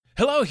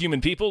Hello, human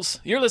peoples.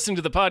 You're listening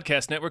to the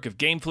podcast network of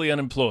Gamefully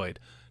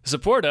Unemployed. To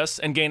support us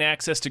and gain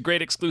access to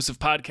great exclusive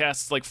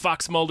podcasts like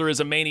Fox Mulder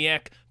is a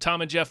Maniac,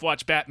 Tom and Jeff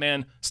Watch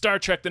Batman, Star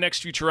Trek The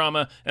Next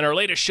Futurama, and our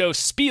latest show,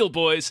 Spiel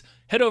Boys,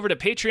 head over to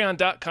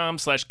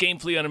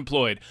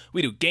patreon.com/gamefullyunemployed.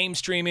 We do game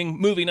streaming,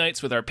 movie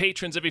nights with our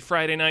patrons every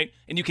Friday night,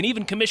 and you can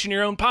even commission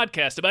your own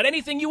podcast about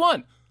anything you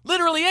want.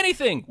 Literally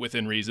anything,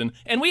 within reason,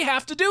 and we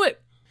have to do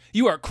it.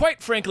 You are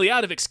quite frankly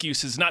out of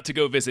excuses not to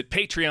go visit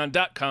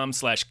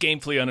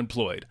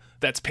patreon.com/gamefullyunemployed.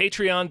 That's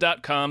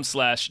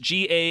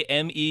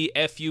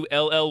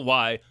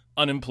patreon.com/GAMEFULLY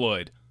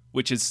unemployed,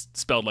 which is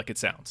spelled like it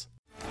sounds.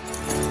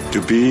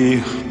 To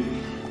be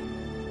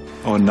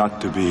or not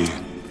to be?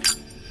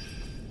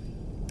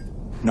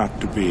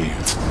 Not to be.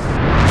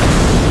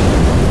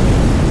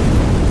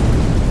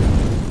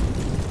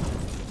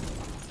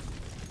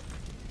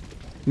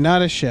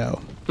 Not a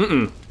show.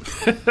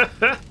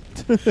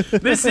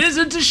 This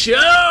isn't a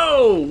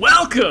show!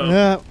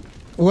 Welcome!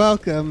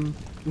 Welcome.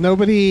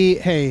 Nobody,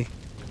 hey.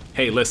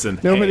 Hey, listen.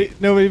 Nobody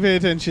pay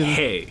attention.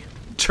 Hey,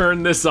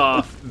 turn this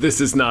off. This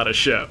is not a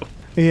show.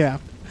 Yeah.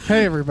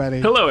 Hey, everybody.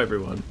 Hello,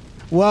 everyone.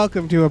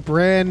 Welcome to a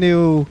brand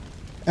new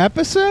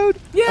episode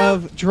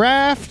of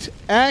Draft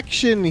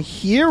Action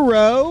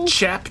Hero.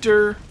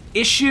 Chapter,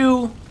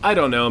 issue, I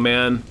don't know,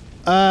 man.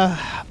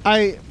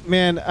 I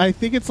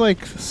think it's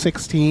like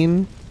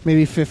 16,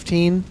 maybe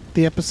 15,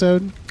 the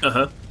episode.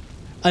 Uh-huh.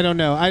 I don't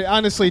know. I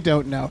honestly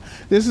don't know.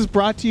 This is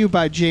brought to you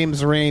by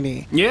James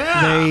Rainey.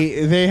 Yeah.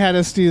 They had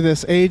us do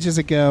this ages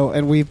ago,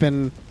 and we've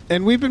been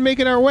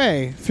making our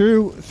way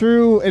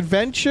through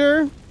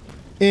adventure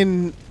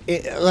in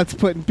let's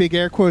put in big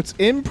air quotes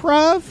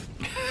improv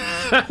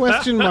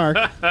question mark.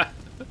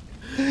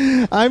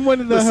 I'm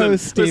one of the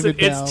hosts, David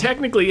Bell. It's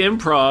technically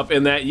improv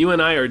in that you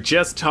and I are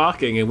just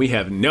talking and we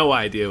have no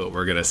idea what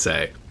we're gonna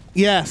say.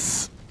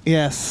 Yes.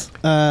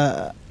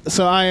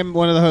 So I am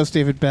one of the hosts,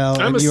 David Bell,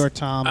 and you are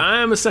Tom.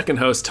 I'm a second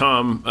host,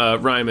 Tom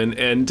Ryman,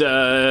 and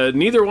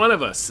neither one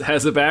of us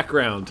has a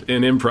background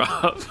in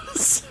improv.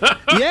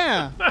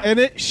 Yeah, and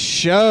it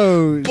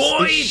shows.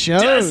 Boy,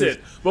 does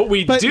it! But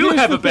we do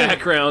have a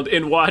background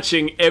in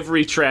watching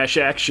every trash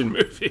action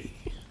movie.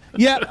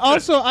 Yeah,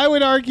 also, I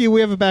would argue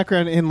we have a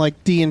background in,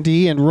 like,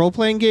 D&D and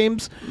role-playing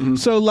games. Mm-hmm.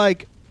 So,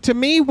 like, to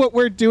me, what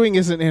we're doing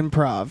isn't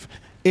improv.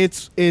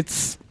 It's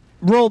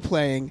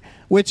role-playing,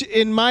 which,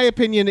 in my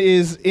opinion,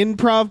 is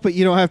improv, but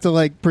you don't have to,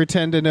 like,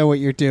 pretend to know what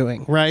you're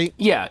doing, right?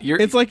 Yeah.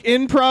 It's like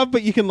improv,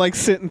 but you can, like,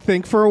 sit and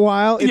think for a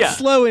while. It's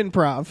slow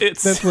improv.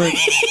 That's what...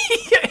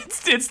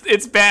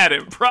 it's bad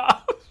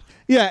improv.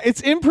 Yeah,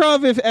 it's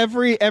improv if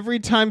every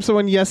time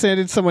someone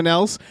yes-anded someone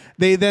else,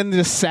 they then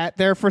just sat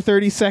there for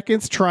 30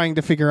 seconds trying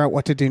to figure out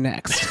what to do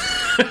next.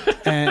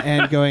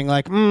 and going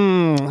like,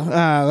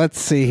 let's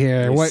see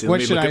here. What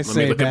should I say?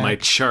 Let me look at my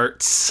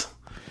charts.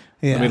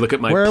 Yeah. Let me look at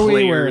my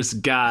player's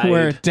guide.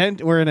 We're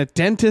in a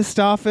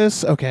dentist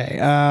office. Okay.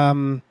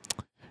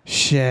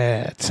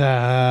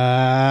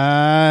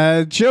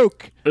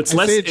 Joke.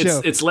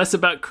 It's less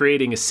about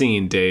creating a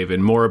scene, Dave,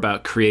 and more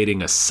about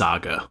creating a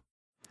saga.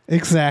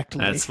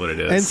 Exactly. That's what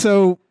it is. And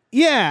so,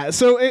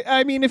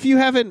 I mean, if you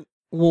haven't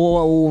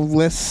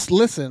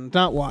listened,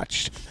 not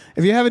watched,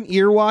 if you haven't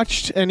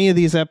ear-watched any of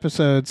these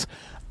episodes,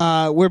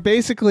 we're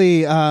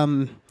basically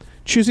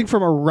choosing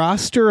from a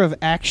roster of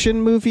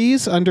action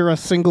movies under a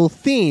single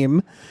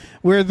theme.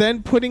 We're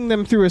then putting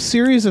them through a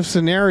series of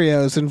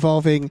scenarios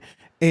involving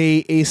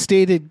a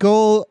stated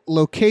goal,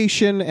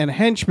 location, and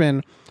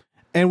henchman,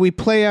 and we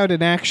play out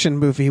an action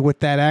movie with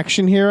that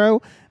action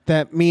hero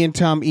that me and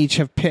Tom each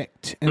have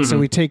picked. And so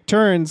we take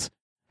turns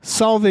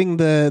solving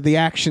the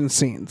action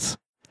scenes.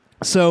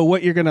 So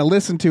what you're going to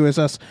listen to is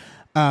us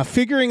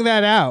figuring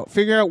that out.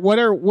 Figure out what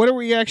are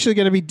we actually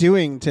going to be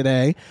doing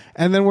today,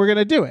 and then we're going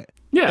to do it.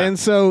 Yeah. And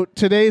so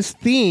today's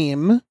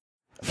theme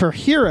for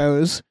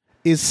heroes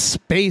is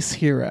space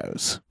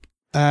heroes.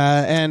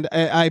 And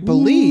I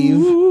believe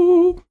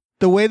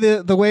the way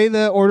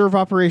the order of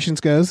operations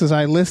goes is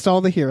I list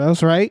all the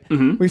heroes, right?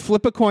 Mm-hmm. We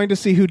flip a coin to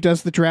see who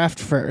does the draft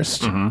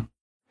first. Mm-hmm.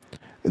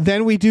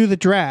 Then we do the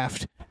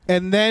draft,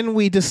 and then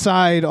we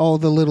decide all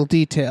the little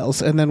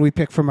details, and then we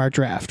pick from our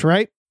draft,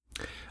 right?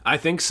 I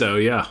think so,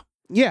 yeah.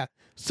 Yeah.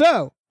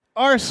 So,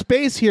 our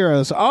space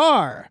heroes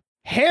are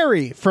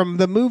Harry from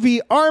the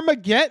movie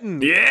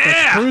Armageddon. Yeah!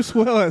 That's Bruce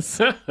Willis.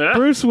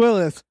 Bruce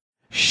Willis.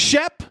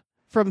 Shep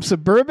from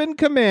Suburban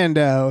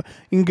Commando.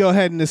 You can go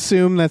ahead and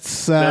assume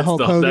that's Hulk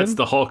Hogan. That's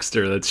the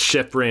Hulkster. That's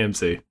Shep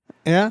Ramsey.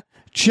 Yeah.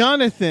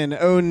 Jonathan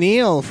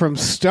O'Neill from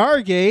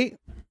Stargate.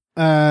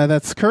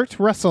 That's Kurt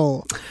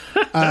Russell.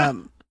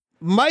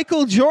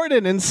 Michael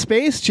Jordan in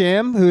Space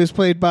Jam, who is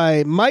played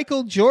by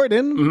Michael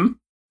Jordan.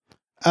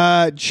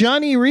 Mm-hmm.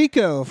 Johnny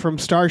Rico from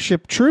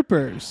Starship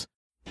Troopers.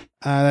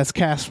 That's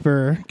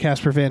Casper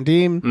Van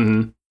Diem.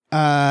 Mm-hmm.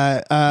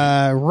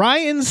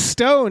 Ryan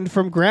Stone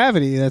from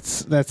Gravity.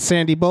 That's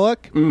Sandy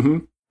Bullock. Mm-hmm.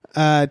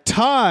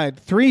 Todd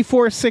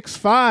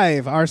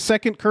 3465, our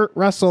second Kurt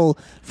Russell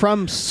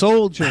from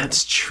Soldier.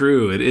 That's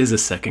true. It is a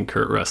second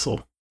Kurt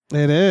Russell.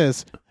 It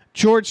is.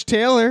 George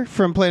Taylor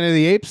from Planet of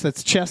the Apes.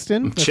 That's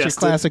Cheston. That's your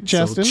classic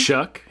Cheston. So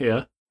Chuck,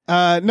 yeah.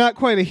 Not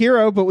quite a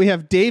hero, but we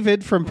have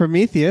David from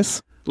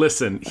Prometheus.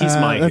 Listen, he's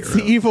my hero. That's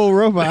the evil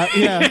robot.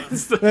 Yeah,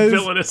 it's the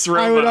villainous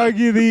robot. I would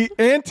argue the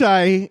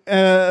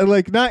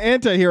not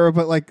anti-hero,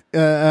 but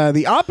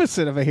the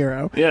opposite of a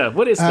hero. Yeah,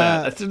 what is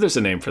that? I think there's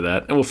a name for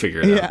that, and we'll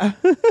figure it out.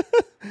 Yeah.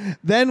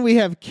 Then we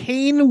have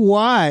Kane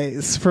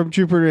Wise from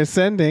Jupiter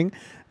Ascending.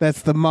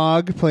 That's the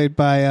Mog, played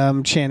by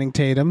Channing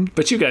Tatum.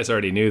 But you guys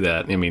already knew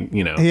that. I mean,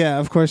 Yeah,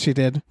 of course you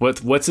did.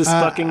 What's his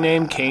fucking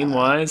name? Kane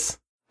Wise?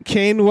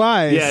 Kane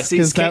Wise. Yeah, see,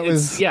 it's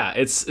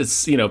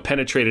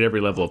penetrated every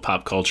level of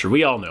pop culture.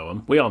 We all know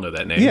him. We all know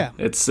that name. Yeah.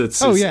 It's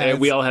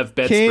we all have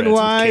bedspreads Kane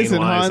Wise with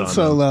Kane and Wise Han on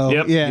Solo. Them.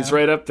 Yep, yeah. he's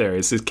right up there.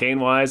 It says Kane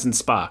Wise and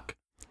Spock.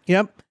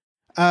 Yep.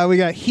 We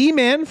got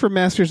He-Man from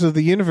Masters of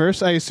the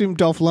Universe. I assume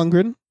Dolph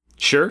Lundgren.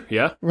 Sure,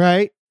 yeah.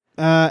 Right.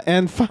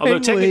 And finally,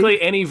 although technically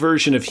any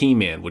version of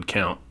He-Man would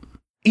count.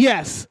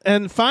 Yes,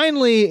 and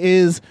finally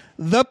is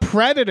the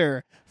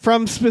Predator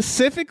from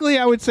specifically,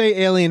 I would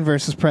say, Alien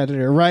versus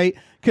Predator, right?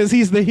 Because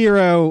he's the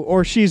hero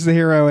or she's the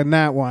hero in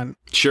that one.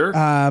 Sure.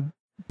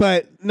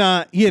 But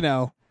not,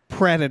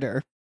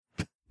 Predator.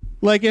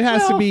 Like, it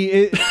has to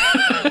be...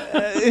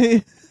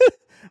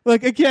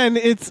 like, again,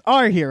 it's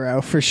our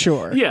hero for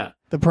sure. Yeah.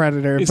 The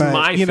Predator. He's but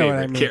my you know favorite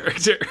what I mean.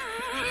 character.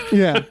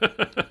 Yeah.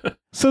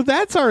 So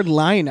that's our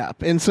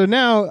lineup. And so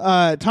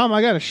now, Tom,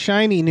 I got a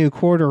shiny new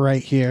quarter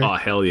right here. Oh,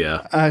 hell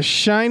yeah. A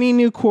shiny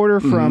new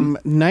quarter from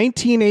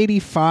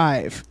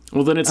 1985.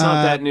 Well, then it's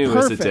not that new,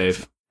 perfect. is it,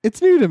 Dave?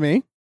 It's new to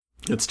me.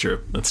 That's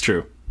true. That's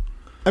true.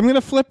 I'm going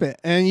to flip it,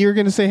 and you're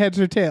going to say heads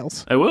or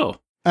tails. I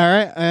will. All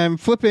right. I'm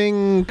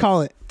flipping.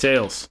 Call it.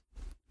 Tails.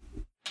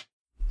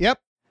 Yep.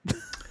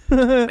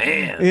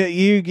 Man. Yeah,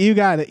 you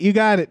got it. You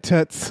got it,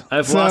 Toots.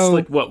 I've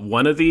lost,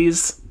 one of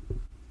these?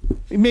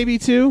 Maybe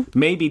two?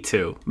 Maybe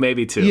two.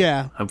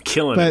 Yeah. I'm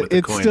killing it But with the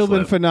it's coin still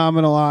flip. been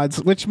phenomenal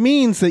odds, which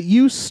means that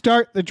you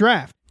start the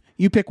draft.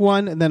 You pick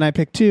one, and then I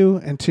pick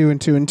two, and two,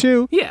 and two, and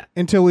two. Yeah.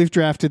 Until we've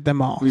drafted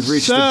them all. We've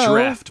reached the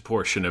draft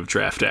portion of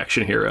Draft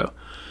Action Hero.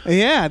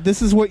 Yeah,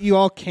 this is what you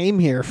all came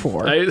here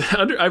for.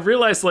 I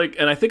realized,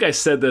 and I think I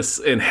said this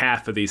in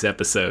half of these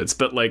episodes,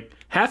 but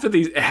half of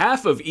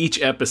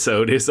each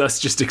episode is us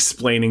just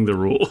explaining the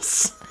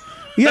rules.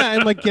 Yeah,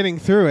 and getting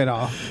through it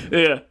all.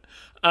 Yeah.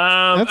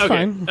 That's okay.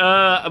 fine.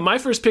 My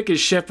first pick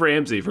is Shep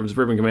Ramsey from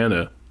Suburban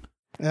Commando.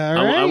 All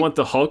right. I want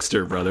the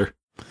Hulkster, brother.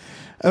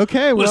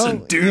 Okay, well,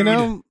 listen,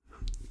 dude.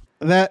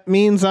 That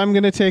means I'm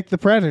going to take the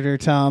Predator,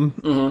 Tom.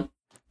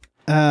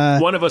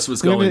 Mm-hmm. One of us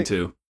was going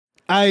to.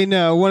 I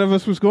know, one of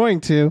us was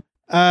going to.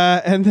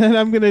 And then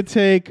I'm going to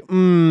take...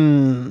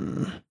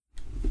 I'm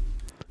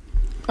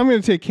going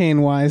to take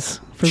Kane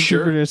Wise from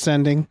Jupiter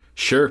Ascending.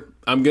 Sure.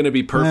 I'm going to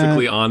be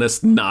perfectly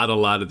honest. Not a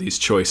lot of these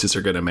choices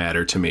are going to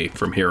matter to me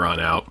from here on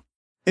out.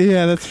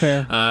 Yeah, that's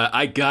fair.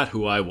 I got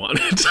who I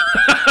wanted.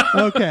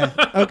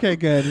 Okay,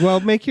 good.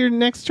 Well, make your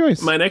next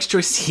choice. My next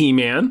choice is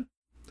He-Man.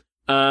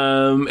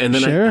 And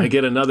then I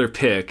get another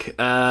pick.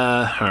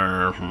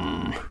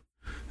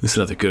 Who's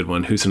another good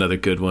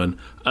one?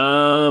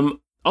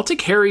 I'll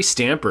take Harry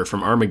Stamper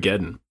from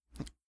Armageddon.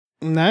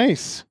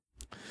 Nice.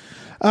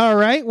 All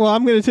right. Well,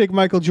 I'm going to take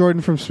Michael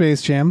Jordan from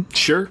Space Jam.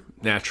 Sure.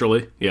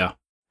 Naturally. Yeah.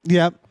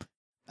 Yep.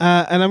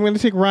 And I'm going to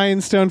take Ryan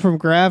Stone from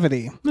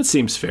Gravity. That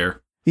seems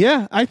fair.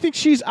 Yeah, I think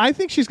she's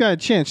got a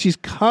chance. She's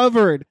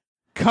covered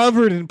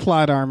in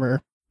plot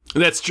armor.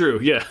 That's true.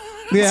 Yeah.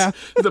 Yeah.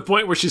 The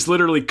point where she's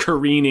literally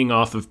careening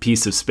off of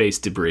piece of space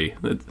debris.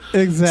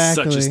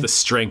 Exactly. Such is the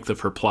strength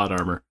of her plot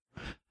armor.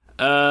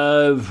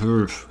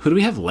 Who do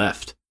we have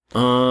left?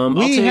 I'll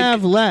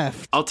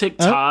take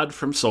Todd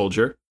from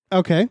Soldier.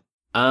 Okay.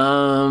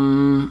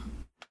 Who's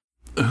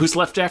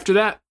left after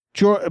that?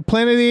 Planet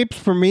of the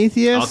Apes,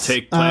 Prometheus. I'll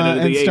take Planet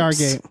of the Apes.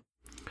 Stargate.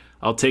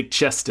 I'll take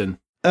Cheston.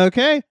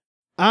 Okay.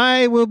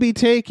 I will be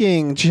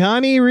taking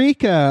Johnny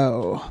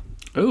Rico.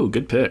 Oh,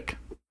 good pick.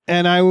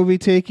 And I will be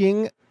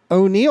taking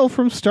O'Neill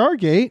from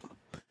Stargate,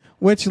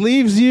 which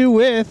leaves you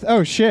with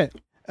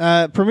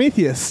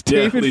Prometheus.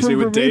 David leaves from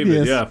me with Prometheus.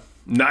 David. Yeah.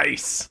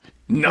 Nice.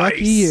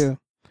 Lucky you.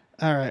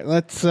 All right,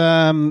 let's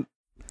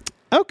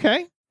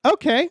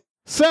Okay.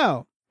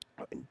 So,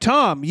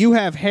 Tom, you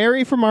have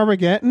Harry from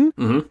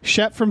Armageddon,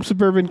 Shep from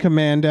Suburban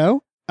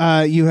Commando,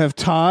 you have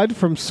Todd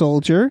from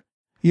Soldier,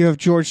 you have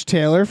George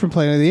Taylor from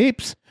Planet of the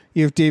Apes,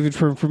 you have David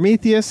from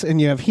Prometheus,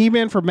 and you have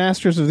He-Man from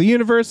Masters of the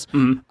Universe.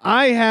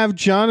 I have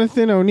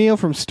Jonathan O'Neill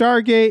from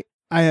Stargate,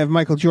 I have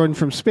Michael Jordan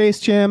from Space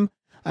Jam,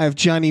 I have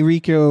Johnny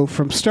Rico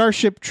from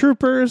Starship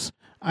Troopers,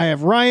 I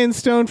have Ryan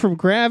Stone from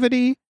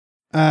Gravity,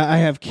 I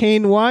have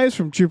Kane Wise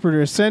from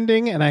Jupiter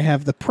Ascending, and I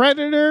have the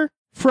Predator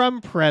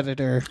from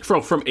Predator.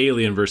 From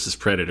Alien versus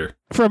Predator.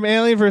 From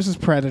Alien versus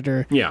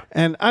Predator. Yeah.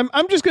 And I'm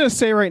just going to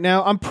say right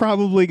now, I'm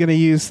probably going to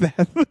use that.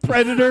 The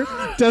Predator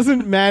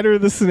doesn't matter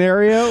the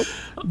scenario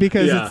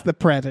because it's the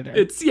Predator.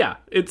 It's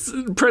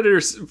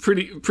Predator's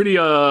pretty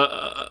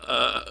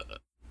a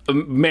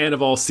man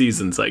of all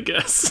seasons, I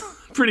guess.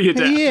 Pretty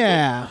adaptable.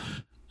 Yeah.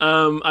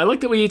 I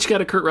like that we each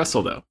got a Kurt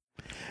Russell though.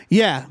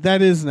 Yeah,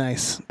 that is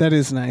nice. That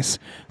is nice.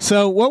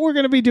 So what we're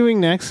going to be doing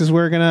next is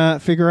we're going to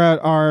figure out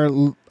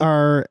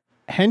our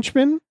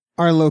henchmen,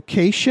 our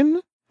location,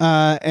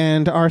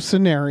 and our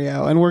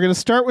scenario. And we're going to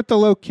start with the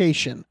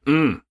location.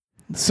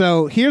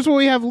 So here's what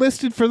we have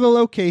listed for the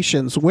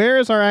locations. Where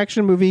is our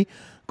action movie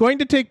going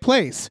to take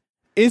place?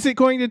 Is it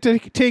going to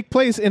take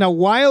place in a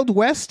Wild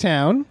West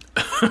town,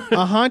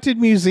 a haunted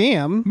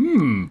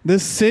museum, the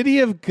city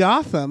of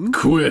Gotham?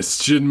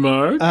 Question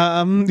mark.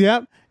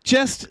 Yep.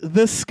 Just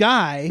the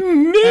sky,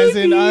 Maybe. as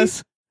in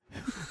us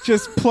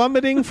just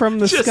plummeting from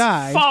the Just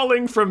sky.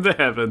 falling from the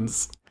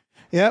heavens.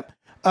 Yep.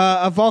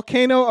 A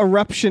volcano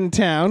eruption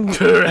town, as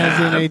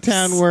in a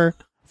town where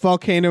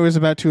volcano is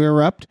about to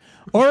erupt,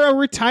 or a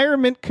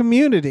retirement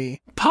community.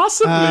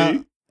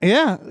 Possibly.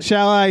 Yeah.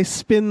 Shall I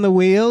spin the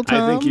wheel,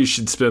 Tom? I think you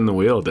should spin the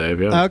wheel,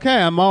 Dave. Yeah. Okay,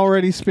 I'm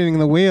already spinning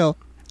the wheel.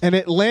 And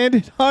it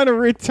landed on a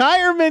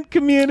retirement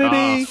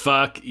community. Oh,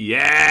 fuck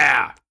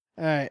yeah.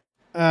 All right.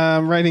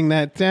 I'm writing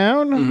that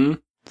down. Mm-hmm.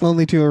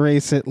 Only to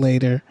erase it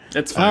later.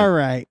 That's fine. All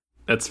right.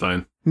 That's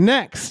fine.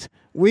 Next,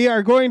 we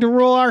are going to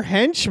roll our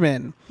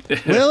henchmen.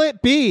 Will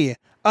it be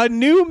a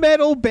new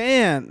metal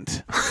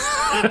band?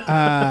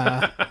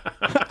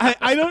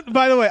 I don't.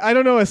 By the way, I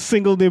don't know a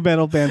single new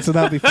metal band, so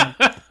that'll be fun.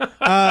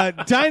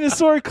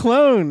 Dinosaur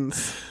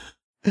clones,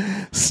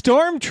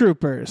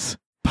 stormtroopers,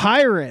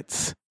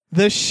 pirates,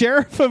 the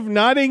Sheriff of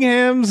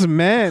Nottingham's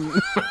men,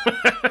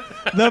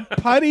 the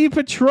Putty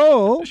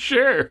Patrol,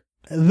 Sure.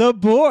 the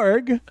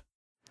Borg,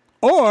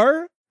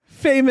 or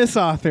famous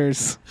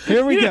authors.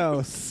 Here we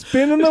go.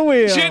 Spinning the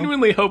wheel.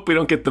 Genuinely hope we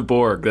don't get the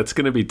Borg. That's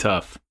going to be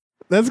tough.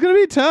 That's going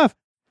to be tough.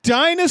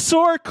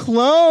 Dinosaur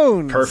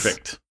clones.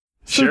 Perfect.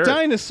 So Sure.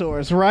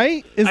 dinosaurs,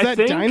 right? Is I that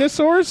think-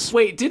 dinosaurs?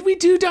 Wait, did we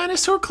do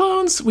dinosaur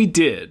clones? We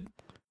did.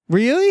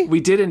 Really? We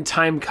did in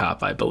Time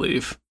Cop, I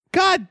believe.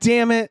 God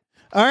damn it.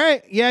 All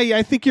right. Yeah,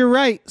 I think you're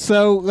right.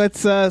 So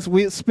let's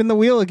we spin the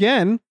wheel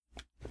again.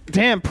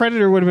 Damn,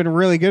 Predator would have been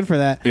really good for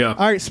that. Yeah.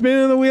 All right,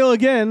 spinning the wheel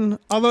again.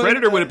 Although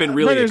Predator would have been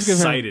really Predator's good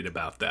for him. excited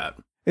about that.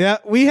 Yeah,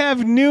 we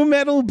have new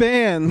metal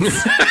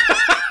bands.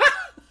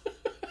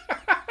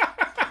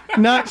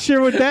 Not sure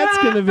what that's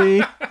going to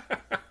be.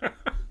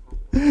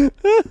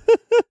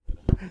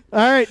 All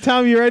right,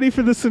 Tom, you ready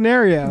for the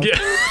scenario? Yeah.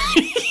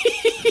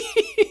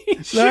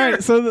 All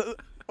right, so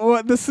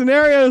what the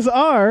scenarios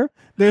are,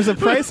 there's a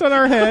price on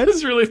our I head.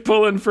 was really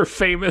pulling for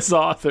famous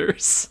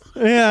authors.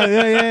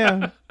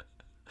 Yeah.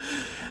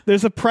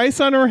 There's a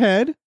price on our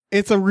head.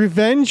 It's a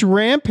revenge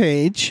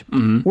rampage.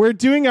 Mm-hmm. We're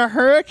doing a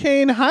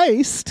hurricane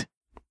heist.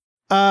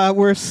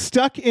 We're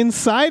stuck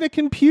inside a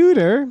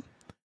computer.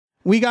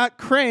 We got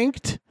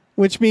cranked,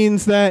 which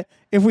means that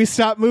if we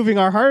stop moving,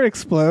 our heart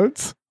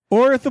explodes.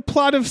 Or the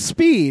plot of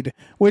Speed,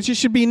 which it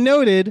should be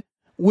noted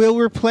will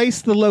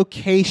replace the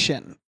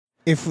location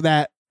if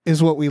that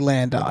is what we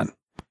land on.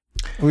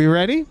 Are we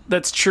ready?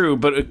 That's true,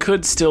 but it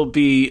could still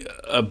be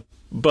a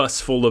bus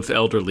full of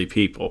elderly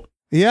people.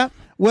 Yeah.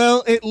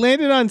 Well, it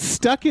landed on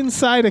stuck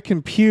inside a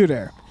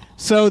computer.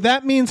 So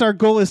that means our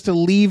goal is to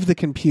leave the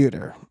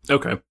computer.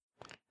 Okay.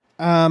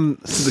 So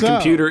So the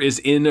computer is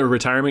in a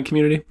retirement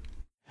community?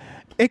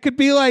 It could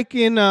be like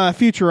in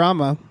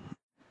Futurama.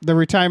 The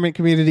retirement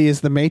community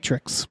is the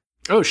Matrix.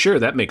 Oh, sure.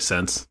 That makes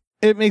sense.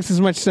 It makes as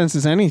much sense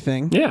as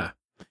anything. Yeah.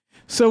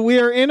 So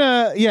we're in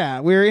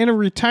a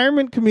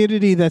retirement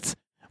community that's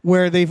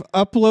where they've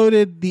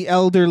uploaded the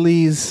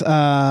elderly's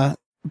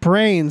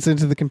brains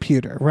into the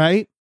computer,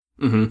 right?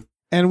 Mm-hmm.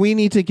 And we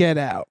need to get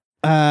out.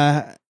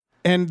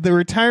 And the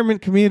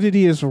retirement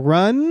community is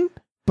run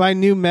by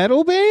new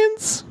metal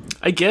bands?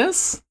 I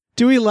guess.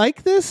 Do we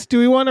like this? Do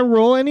we want to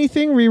roll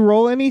anything?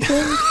 Re-roll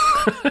anything?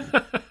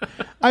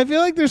 I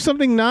feel like there's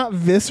something not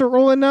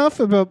visceral enough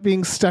about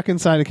being stuck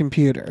inside a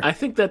computer. I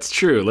think that's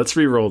true. Let's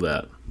re-roll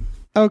that.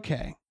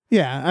 Okay.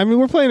 Yeah, I mean,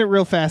 we're playing it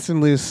real fast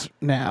and loose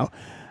now.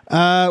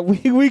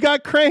 We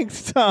got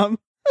cranked, Tom.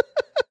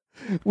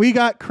 We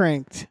got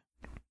cranked.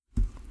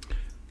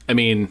 I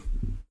mean,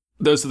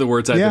 those are the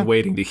words I've been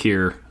waiting to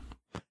hear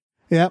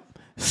Yep.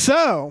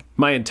 So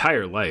my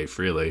entire life,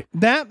 really.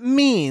 that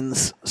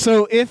means,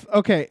 if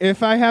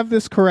I have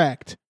this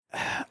correct,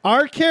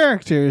 our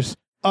characters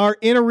are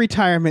in a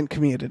retirement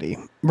community,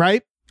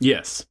 right?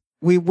 Yes.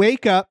 We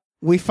wake up,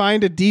 we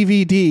find a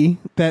DVD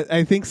that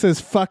I think says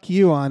 "fuck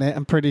you" on it.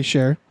 I'm pretty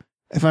sure,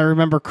 if I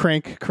remember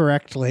Crank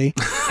correctly.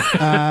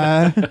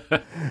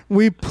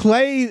 We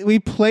play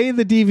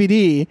the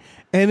DVD,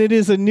 and it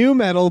is a new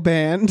metal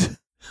band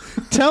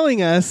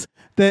telling us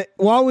that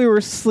while we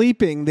were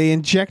sleeping, they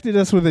injected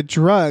us with a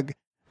drug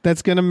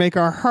that's going to make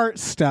our heart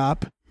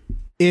stop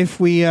if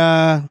we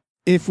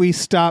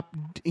stop,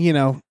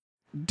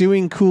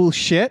 doing cool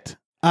shit.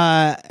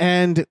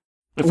 And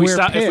If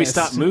we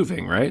stop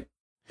moving, right?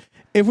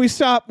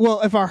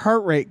 If our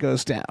heart rate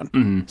goes down.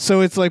 Mm-hmm.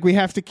 So it's like we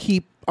have to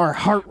keep our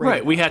heart rate.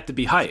 Right. We have to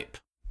be hype.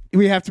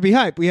 We have to be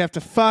hype. We have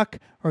to fuck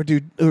or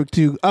do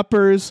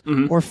uppers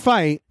or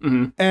fight.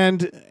 Mm-hmm.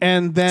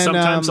 And then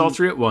Sometimes all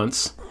three at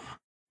once.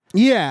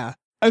 Yeah.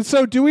 And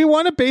so do we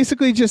want to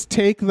basically just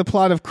take the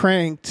plot of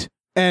Cranked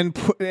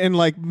and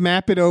like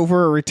map it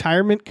over a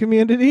retirement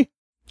community.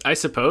 I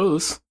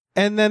suppose.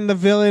 And then the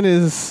villain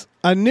is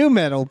a nu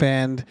metal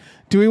band.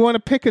 Do we want to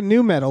pick a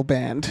nu metal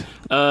band?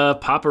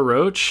 Papa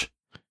Roach.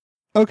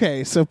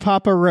 Okay, so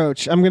Papa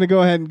Roach. I'm going to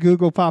go ahead and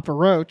Google Papa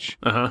Roach.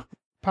 Uh-huh.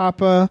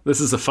 Papa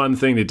This is a fun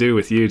thing to do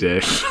with you,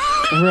 Dave.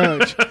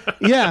 Roach.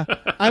 Yeah,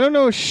 I don't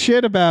know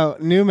shit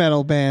about nu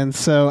metal bands,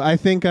 so I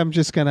think I'm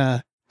just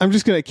gonna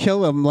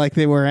kill them like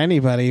they were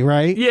anybody,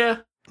 right? Yeah.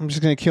 I'm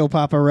just gonna kill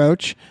Papa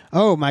Roach.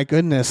 Oh my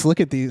goodness,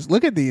 look at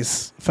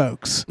these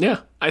folks. Yeah.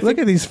 Look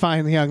at these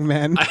fine young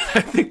men.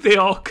 I think they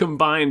all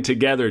combined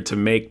together to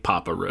make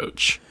Papa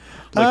Roach.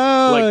 It's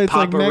Papa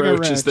like Mega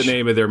Roach is the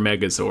name of their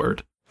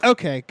Megazord.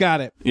 Okay,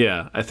 got it.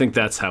 Yeah, I think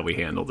that's how we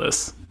handle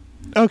this.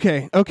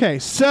 Okay,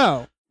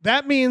 so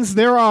that means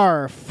there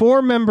are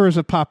 4 members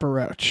of Papa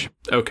Roach.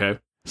 Okay.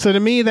 So to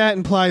me, that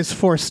implies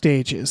 4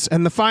 stages.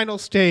 And the final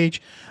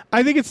stage,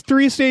 I think it's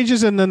 3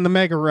 stages and then the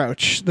Mega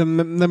Roach, the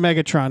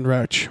Megatron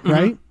Roach,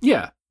 right?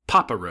 Yeah,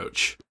 Papa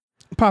Roach.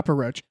 Papa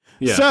Roach.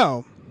 Yeah.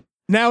 So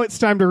now it's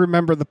time to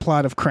remember the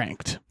plot of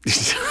Cranked.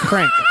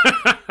 Crank.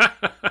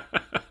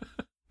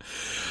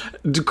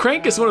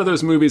 Crank is one of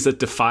those movies that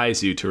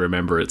defies you to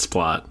remember its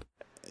plot.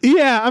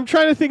 Yeah, I'm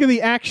trying to think of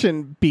the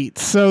action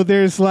beats. So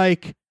there's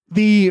like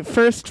the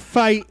first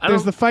fight.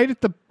 There's the fight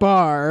at the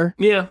bar.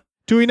 Yeah.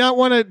 Do we not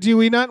want to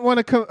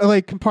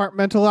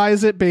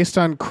compartmentalize it based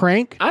on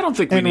Crank? I don't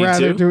think we need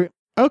to.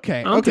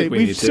 Okay.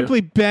 We've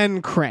simply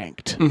been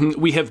cranked.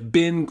 Mm-hmm. We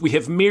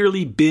have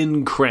merely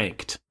been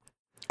cranked.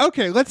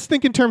 Okay, let's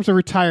think in terms of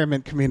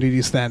retirement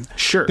communities then.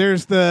 Sure.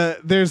 There's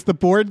the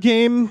board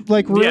game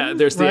room. Yeah,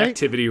 there's the right?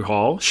 activity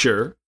hall.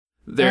 Sure.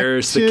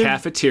 There's the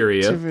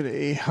cafeteria.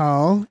 Activity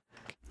hall.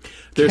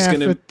 There's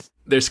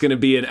gonna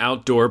be an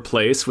outdoor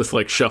place with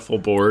like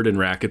shuffleboard and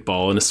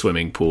racquetball and a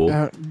swimming pool.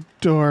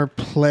 Outdoor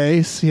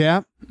place,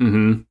 yeah.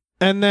 Mm-hmm.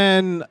 And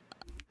then,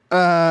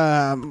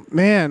 I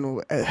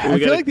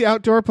feel like the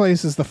outdoor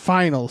place is the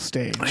final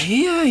stage.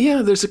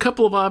 Yeah. There's a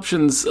couple of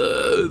options.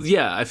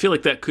 I feel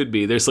like that could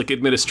be. There's like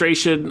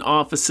administration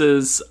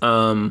offices.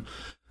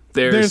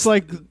 There's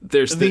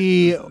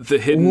the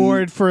hidden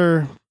ward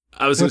for.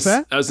 I was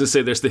gonna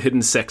say there's the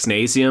hidden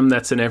sexnasium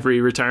that's in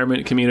every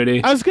retirement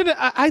community.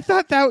 I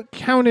thought that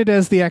counted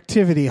as the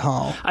activity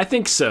hall. I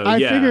think so. I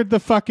figured the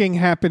fucking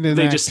happened in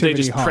they the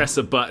activity hall. press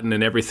a button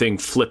and everything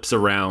flips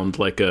around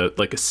like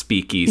a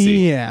speakeasy.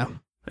 Yeah.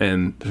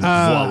 And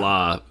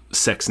voila,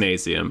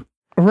 sexnasium.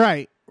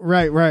 Right.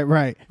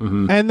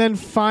 Mm-hmm. And then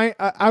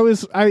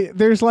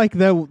there's like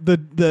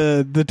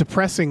the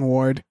depressing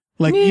ward,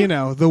 like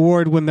the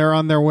ward when they're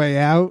on their way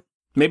out.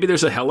 Maybe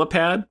there's a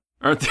helipad.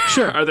 Aren't there?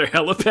 Sure. Are there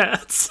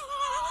helipads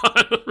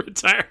on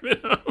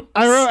retirement homes?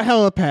 I wrote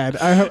helipad.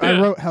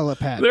 I wrote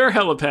helipad. There are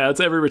helipads.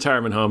 Every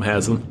retirement home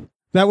has them.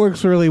 That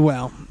works really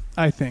well,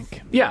 I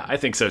think. Yeah, I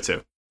think so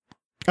too.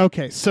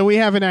 Okay, so we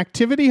have an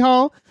activity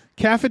hall,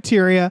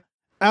 cafeteria,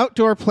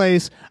 outdoor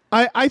place.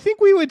 I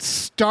think we would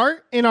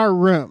start in our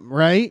room,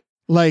 right?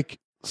 Like,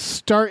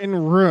 start in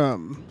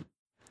room.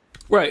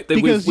 Right.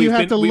 Because you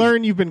have to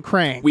learn you've been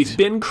cranked. We've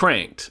been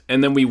cranked,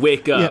 and then we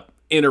wake up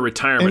in a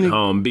retirement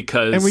home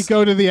because... And we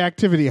go to the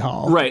activity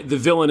hall. Right. The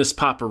villainous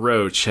Papa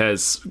Roach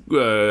has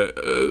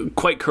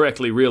quite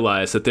correctly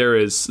realized that there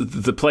is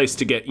the place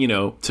to get,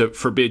 to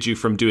forbid you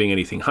from doing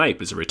anything hype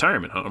is a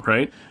retirement home,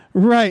 right?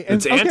 Right.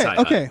 It's anti-hype.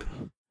 Okay.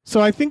 So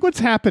I think what's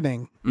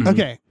happening,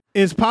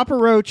 is Papa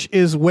Roach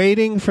is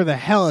waiting for the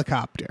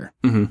helicopter.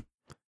 Mm-hmm.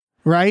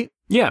 Right?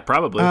 Yeah,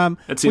 probably.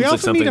 That seems like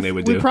something they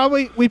would do.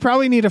 We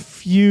probably need a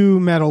few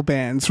metal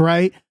bands,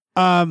 right?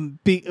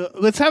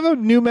 Let's have a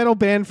new metal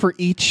band for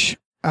each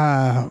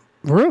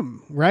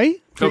room, right?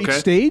 For each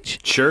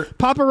stage. Sure.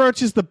 Papa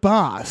Roach is the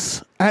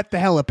boss at the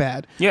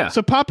helipad. Yeah.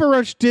 So Papa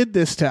Roach did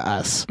this to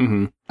us.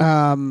 Mm-hmm.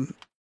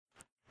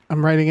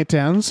 I'm writing it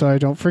down so I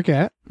don't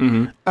forget.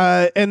 Mm-hmm.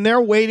 And they're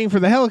waiting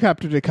for the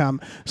helicopter to come.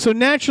 So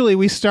naturally,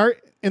 we start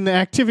in the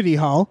activity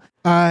hall,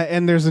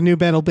 and there's a new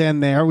metal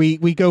band there.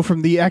 We go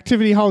from the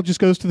activity hall, just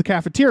goes to the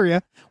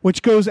cafeteria,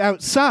 which goes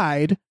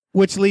outside,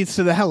 which leads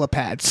to the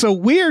helipad. So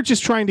we're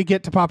just trying to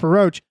get to Papa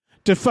Roach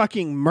to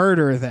fucking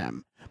murder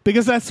them,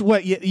 because that's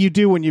what you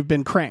do when you've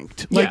been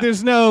cranked. Like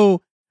there's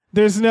no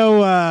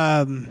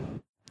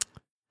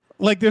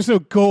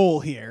goal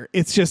here.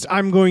 It's just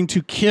I'm going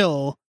to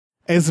kill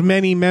as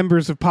many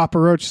members of Papa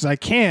Roach as I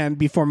can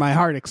before my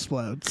heart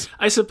explodes.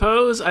 I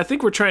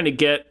think we're trying to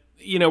get,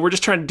 we're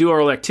just trying to do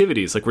our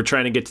activities. Like we're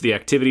trying to get to the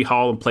activity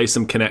hall and play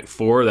some Connect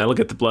 4. That'll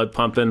get the blood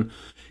pumping.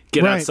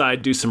 Get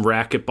outside, do some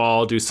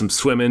racquetball, do some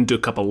swimming, do a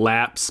couple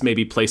laps,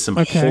 maybe play some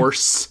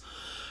horse.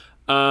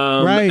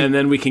 And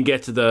then we can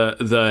get to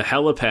the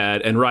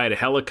helipad and ride a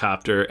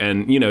helicopter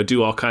and,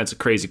 do all kinds of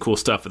crazy cool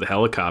stuff with the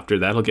helicopter.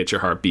 That'll get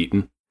your heart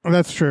beating.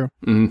 That's true.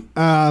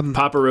 Mm-hmm.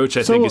 Papa Roach,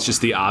 I think, is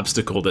just the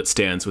obstacle that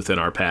stands within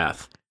our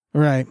path.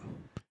 Right.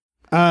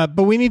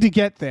 But we need to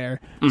get there.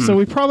 Mm-hmm. So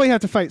we probably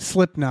have to fight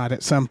Slipknot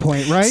at some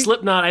point, right?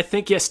 Slipknot, I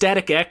think,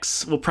 Static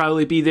X will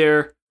probably be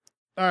there.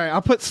 All right,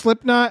 I'll put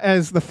Slipknot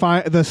as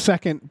the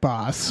second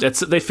boss.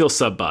 They feel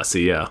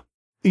sub-bossy, yeah.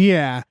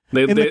 Yeah.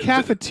 In the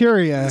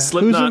cafeteria. Who's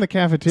in the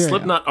cafeteria?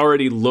 Slipknot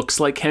already looks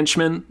like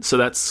henchmen, so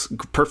that's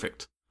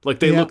perfect. Like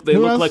they look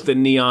like the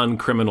neon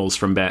criminals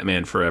from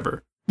Batman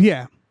Forever.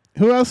 Yeah.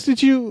 Who else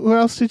did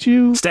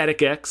you?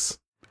 Static X.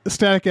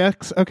 Static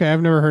X. Okay,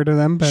 I've never heard of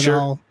them, but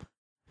Sure.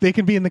 They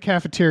can be in the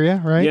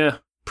cafeteria, right? Yeah,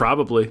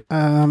 probably.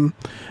 And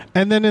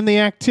then in the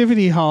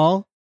activity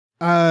hall,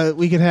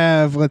 we could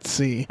have, let's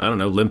see. I don't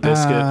know, Limp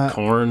Bizkit,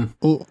 Korn.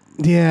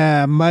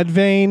 Yeah,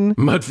 Mudvayne.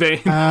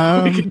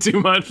 We could do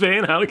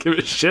Mudvayne. I don't give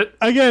a shit.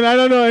 Again, I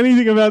don't know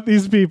anything about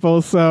these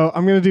people, so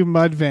I'm going to do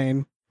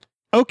Mudvayne.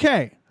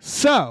 Okay,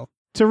 so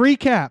to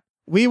recap,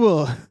 we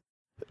will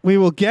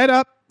get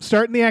up,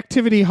 start in the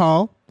activity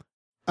hall,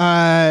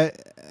 and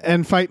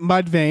fight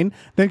Mudvayne,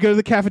 then go to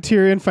the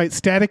cafeteria and fight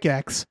Static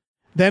X.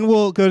 Then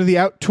we'll go to the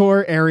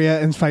outdoor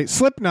area and fight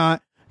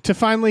Slipknot to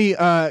finally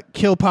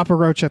kill Papa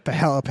Roach at the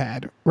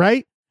helipad,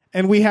 right?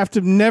 And we have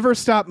to never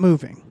stop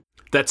moving.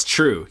 That's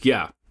true,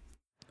 yeah.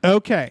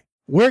 Okay,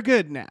 we're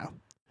good now.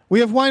 We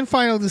have one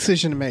final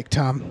decision to make,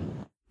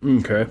 Tom.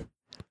 Okay.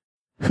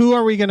 Who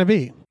are we going to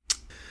be?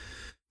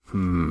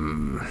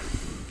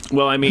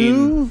 Well, I mean...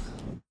 Who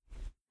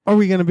are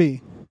we going to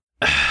be?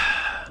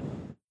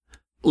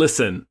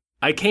 Listen,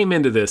 I came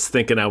into this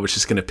thinking I was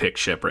just going to pick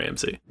Shep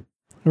Ramsey.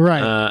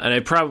 Right. And I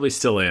probably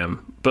still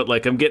am, but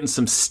like I'm getting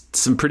some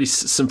pretty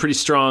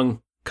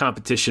strong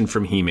competition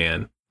from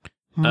He-Man.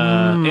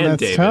 And that's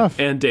David. tough.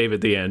 And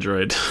David the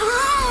android.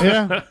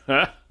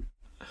 Yeah.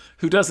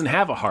 Who doesn't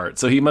have a heart,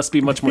 so he must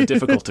be much more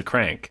difficult to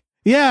crank.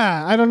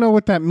 Yeah, I don't know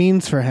what that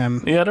means for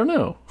him. Yeah, I don't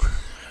know.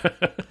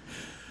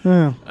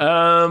 Yeah.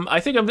 I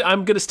think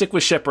I'm gonna stick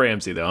with Shep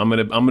Ramsey though. I'm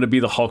gonna be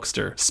the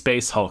Hulkster,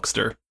 Space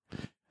Hulkster.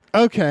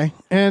 Okay,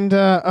 and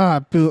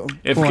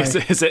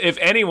If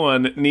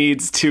anyone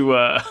needs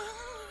to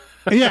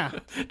yeah,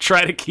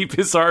 try to keep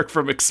his heart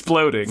from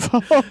exploding,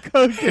 Hulk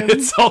Hogan.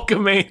 it's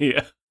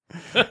Hulkamania.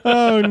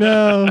 Oh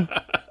no.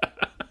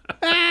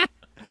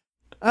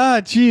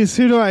 Geez,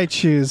 who do I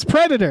choose?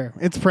 Predator.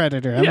 It's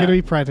Predator. I'm Yeah, gonna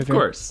be Predator. Of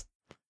course.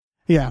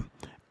 Yeah.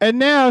 And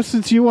now,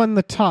 since you won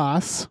the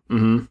toss,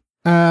 who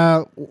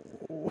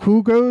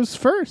goes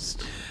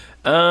first?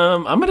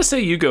 I'm gonna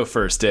say you go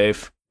first,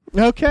 Dave.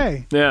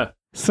 Okay. Yeah.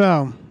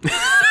 So.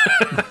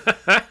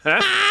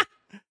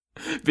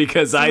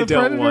 Because I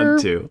don't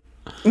want to.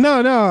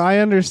 No, I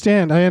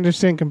understand. I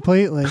understand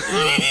completely.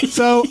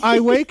 So I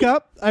wake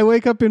up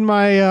in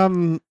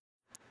my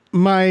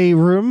my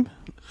room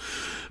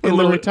in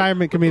the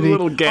retirement community. A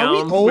little gown.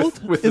 Are we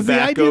old? With Is the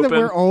back idea open. that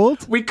we're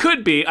old? We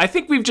could be. I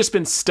think we've just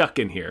been stuck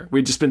in here.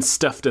 We've just been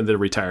stuffed in the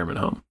retirement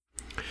home.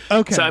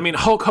 Okay. So I mean,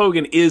 Hulk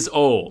Hogan is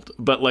old,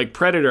 but like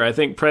Predator, I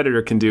think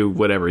Predator can do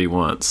whatever he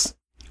wants.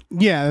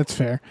 Yeah, that's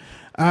fair.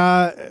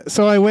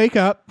 So I wake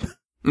up.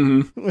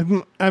 I'm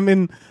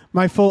in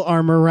my full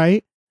armor,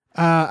 right?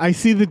 I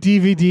see the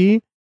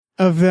DVD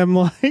of them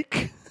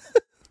like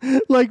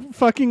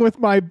fucking with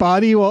my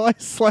body while I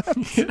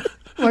slept.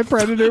 My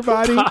Predator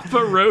body.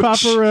 Papa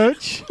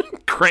Roach.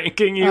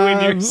 Cranking you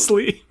in your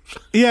sleep.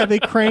 Yeah, they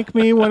crank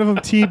me. One of them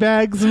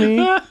teabags me.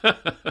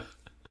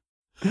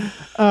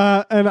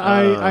 And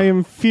I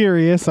am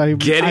furious. I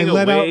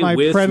let out my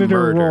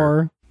Predator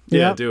roar.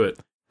 Yeah, Yep. do it.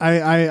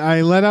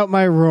 I let out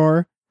my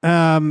roar.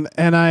 And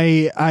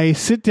I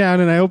sit down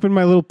and I open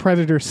my little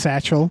Predator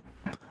satchel.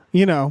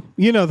 You know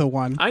the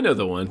one. I know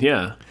the one,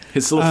 yeah.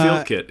 His little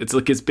field kit. It's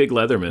like his big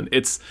Leatherman.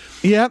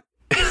 Yep.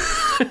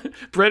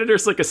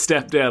 Predator's like a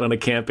stepdad on a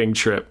camping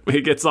trip.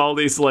 He gets all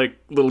these like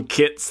little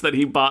kits that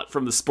he bought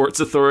from the Sports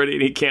Authority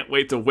and he can't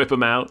wait to whip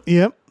them out.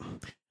 Yep.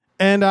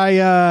 And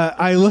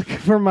I look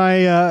for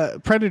my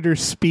Predator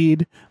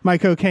speed, my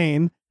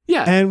cocaine.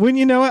 Yeah. And when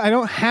you know it, I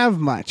don't have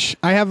much.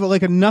 I have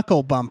like a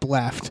knuckle bump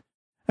left.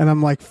 And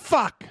I'm like,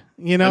 fuck.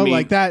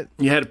 Like that.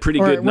 You had a pretty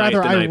good night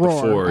the night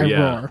before. I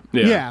Yeah. roar.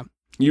 Yeah. Yeah.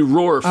 You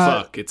roar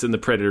fuck. It's in the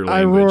Predator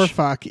language. I roar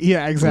fuck.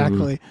 Yeah,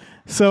 exactly.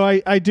 So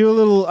I do a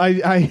little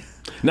I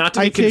Not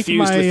to be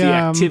confused with the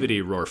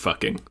activity roar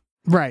fucking.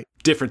 Right.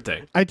 Different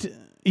thing.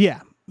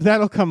 Yeah,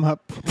 that'll come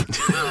up.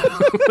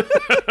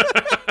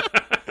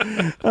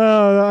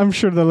 I'm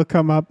sure that'll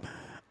come up.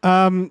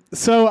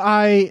 So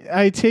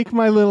I take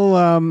my little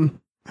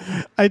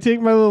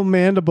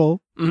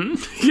mandible.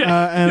 Mm-hmm.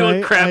 Yeah, and your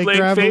little crab leg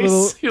grab face. a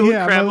little, Your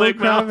little crab leg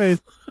mouth.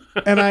 face.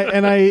 And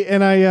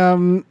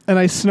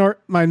I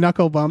snort my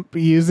knuckle bump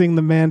using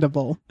the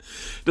mandible.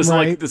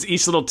 Does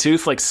each little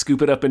tooth like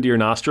scoop it up into your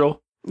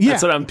nostril? Yeah,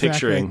 that's what I'm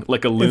picturing,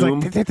 like a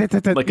loom,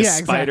 like a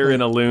spider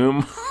in a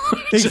loom.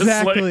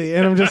 Exactly,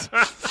 and I'm just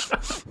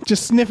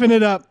sniffing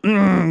it up.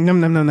 Nom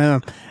nom nom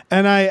nom.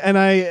 And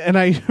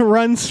I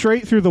run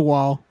straight through the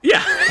wall.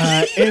 Yeah,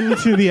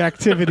 into the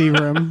activity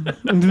room,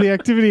 into the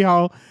activity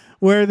hall,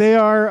 where they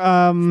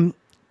are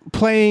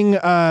playing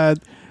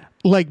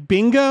like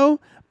bingo.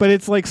 But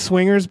it's like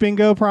swingers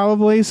bingo,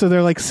 probably. So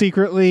they're like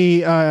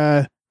secretly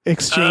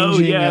exchanging. Oh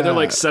yeah, they're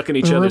like sucking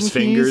each other's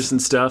fingers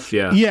and stuff.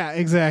 Yeah. Yeah,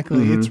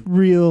 exactly. It's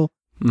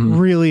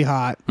really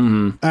hot.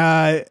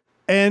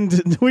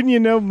 And when you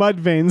know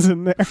Mudvayne's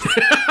in there,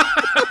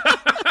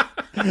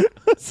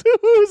 so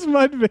who's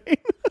Mudvayne?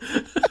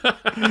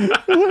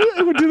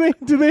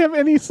 Do they have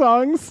any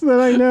songs that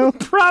I know?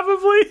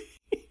 Probably.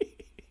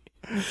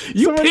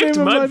 You Someone picked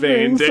name a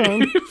Mudvayne,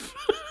 Mudvayne Dave.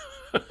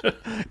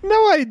 No,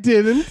 I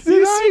didn't. Did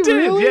Yes, I you did.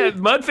 really? Yeah,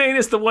 Mudvayne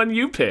is the one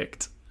you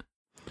picked.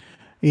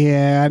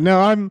 Yeah,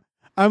 no,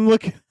 I'm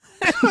looking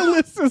at a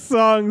list of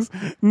songs.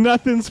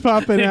 Nothing's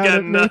popping You out got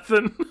at me.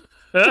 nothing.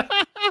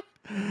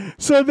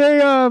 So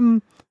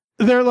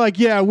they're like,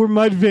 yeah, we're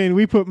Mudvayne.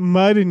 We put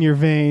mud in your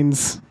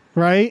veins,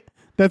 right?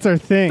 That's our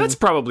thing. That's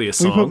probably a we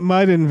put song.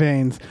 mud in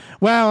veins.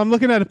 Wow, I'm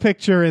looking at a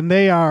picture and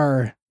they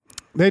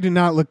do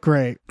not look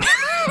great.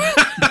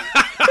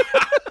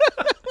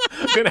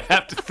 I'm gonna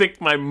have to think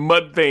my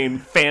Mudvayne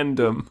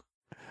fandom.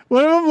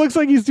 One of them looks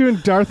like he's doing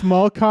Darth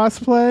Maul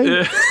cosplay.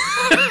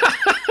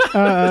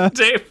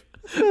 Dave,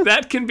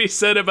 that can be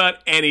said about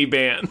any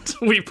band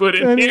we put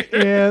in here.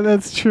 Yeah,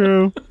 that's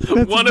true.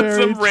 That's One of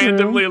very them true.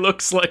 randomly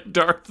looks like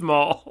Darth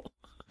Maul.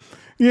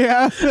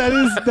 Yeah,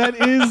 that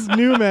is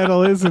new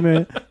metal, isn't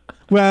it?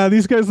 Wow,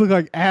 these guys look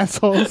like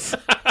assholes.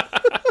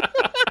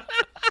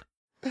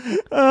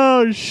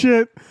 Oh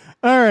shit!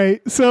 All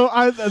right, so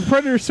the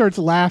Predator starts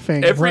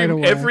laughing right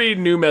away. Every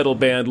new metal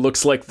band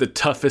looks like the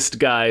toughest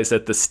guys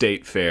at the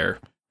state fair.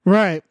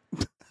 Right.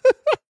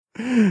 So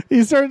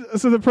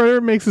the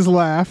Predator makes his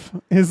laugh,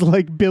 his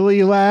like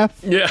Billy laugh,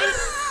 Yeah.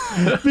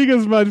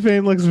 because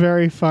Mudvayne looks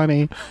very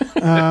funny.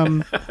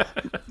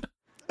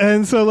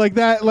 And so like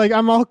that, like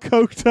I'm all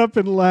coked up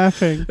and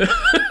laughing.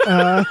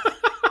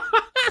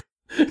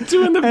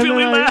 Doing the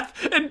Billy then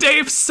laugh. And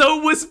Dave, so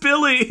was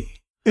Billy.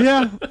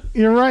 Yeah,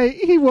 you're right.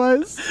 He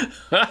was.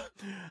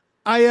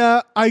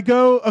 I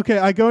go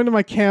into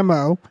my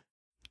camo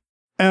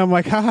and I'm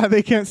like, haha,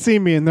 they can't see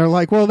me. And they're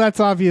like, well, that's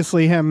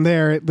obviously him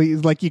there.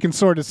 Like you can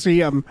sort of see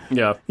him.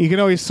 Yeah. You can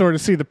always sort of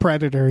see the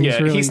Predator.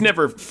 He's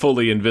never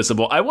fully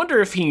invisible. I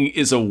wonder if he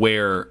is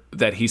aware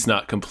that he's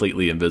not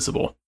completely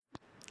invisible.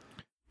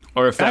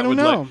 Or if that I don't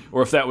know.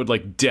 If that would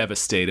like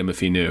devastate him if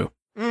he knew.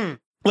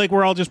 Like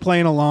we're all just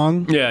playing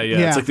along. Yeah.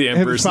 It's like the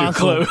Emperor's New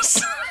possible.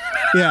 Clothes.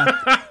 Yeah.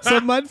 So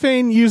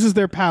Mudvayne uses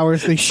their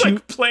powers. They shoot.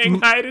 Like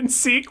playing hide and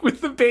seek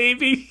with the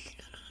baby.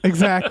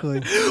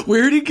 Exactly.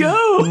 Where'd he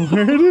go?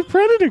 Where did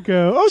Predator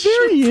go? Oh,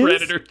 there he is.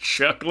 Predator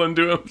chuckling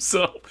to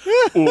himself.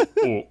 Oh.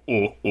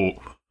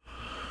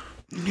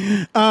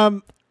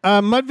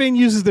 Mudvayne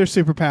uses their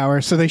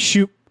superpower, so they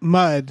shoot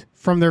mud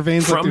from their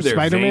veins From like they're their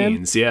Spider-Man.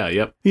 veins. Yeah,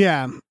 yep.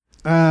 Yeah.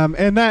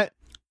 And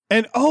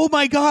oh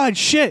my god,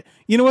 shit.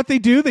 You know what they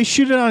do? They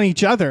shoot it on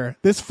each other.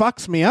 This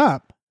fucks me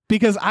up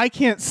because I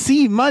can't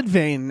see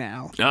Mudvayne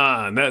now.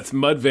 Ah, and that's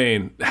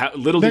Mudvayne. How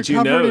little They're did you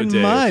covered know, in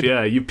Dave? mud.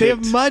 Yeah, They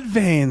have mud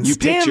veins. You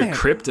picked Damn your it.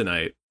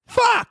 kryptonite.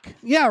 Fuck.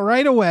 Yeah,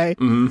 right away.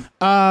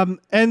 Mm-hmm.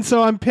 And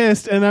so I'm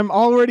pissed and I'm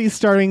already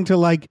starting to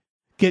like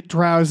get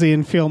drowsy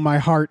and feel my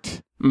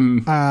heart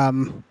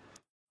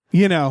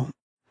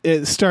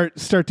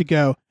start to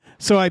go.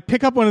 So I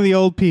pick up one of the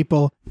old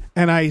people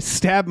and I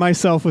stab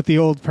myself with the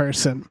old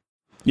person.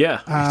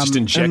 Yeah, just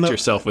inject and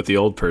yourself with the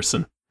old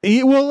person.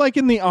 Well, like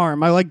in the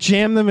arm, I like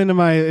jam them into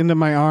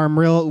my arm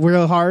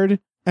real hard,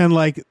 and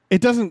like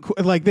it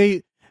doesn't like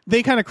they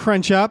kind of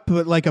crunch up,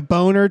 but like a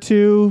bone or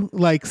two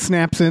like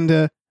snaps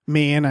into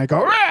me, and I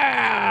go "Rah!"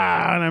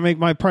 and I make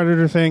my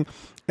Predator thing,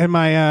 and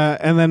my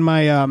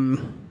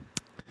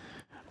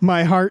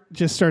heart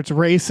just starts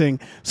racing.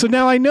 So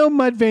now I know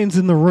Mudvayne's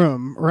in the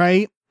room,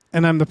 right?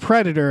 And I'm the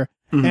Predator,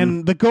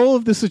 and the goal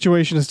of the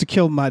situation is to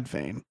kill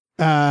Mudvayne.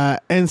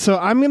 And so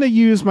I'm going to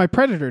use my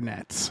Predator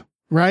nets,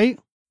 right?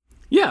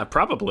 Yeah,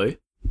 probably.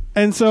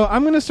 And so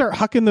I'm going to start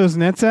hucking those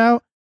nets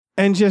out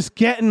and just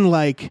getting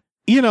like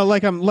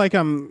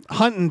I'm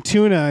hunting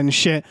tuna and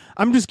shit.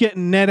 I'm just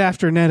getting net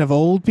after net of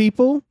old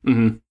people.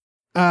 Mm-hmm.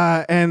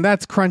 And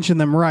that's crunching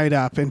them right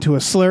up into a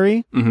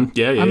slurry. Mm-hmm.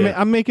 Yeah.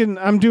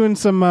 I'm doing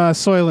some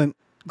Soylent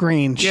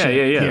Green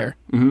shit here.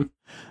 Mm-hmm.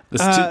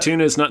 This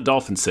tuna is not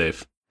dolphin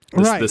safe.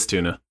 This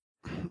tuna.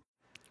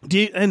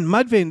 And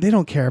Mudvayne, they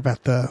don't care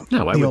about the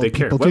No, why the would old they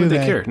care? people, Why do would they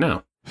they care?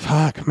 No.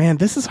 Fuck, man,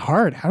 this is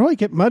hard. How do I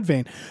get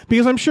Mudvayne?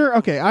 Because I'm sure.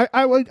 Okay,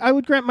 I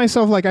would grant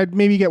myself like I'd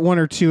maybe get one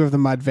or two of the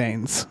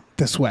Mudvaynes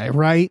this way,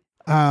 right?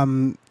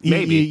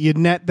 Maybe you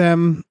net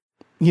them.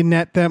 You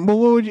net them. Well,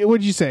 what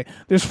would you say?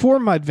 There's 4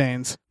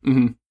 Mudvaynes.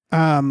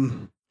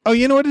 Mm-hmm. Oh,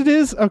 you know what it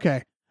is?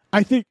 Okay,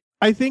 I think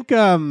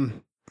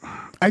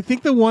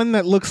the one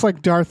that looks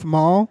like Darth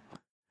Maul.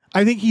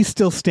 I think he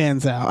still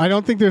stands out. I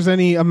don't think there's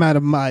any amount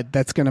of mud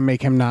that's going to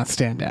make him not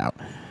stand out.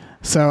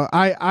 So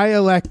I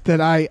elect that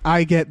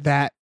I get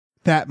that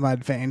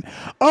Mudvayne.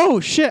 Oh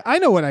shit! I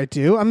know what I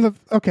do. I'm the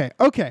okay.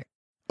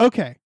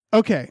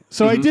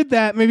 So I did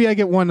that. Maybe I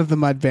get one of the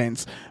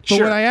Mudvaynes. But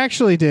what I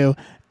actually do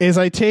is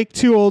I take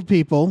 2 old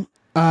people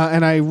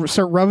and I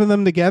start rubbing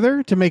them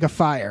together to make a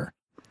fire.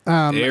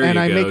 I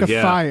make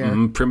a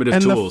fire. Primitive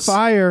and tools. The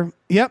fire.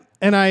 Yep.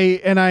 And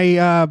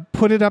I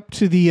put it up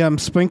to the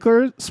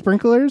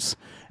sprinklers,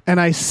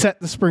 and I set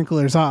the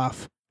sprinklers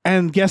off.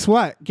 And guess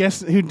what?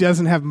 Guess who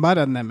doesn't have mud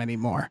on them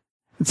anymore?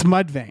 It's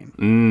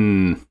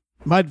Mudvayne.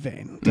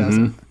 Mudvayne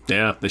doesn't.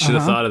 Yeah, they should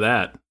have thought of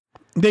that.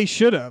 They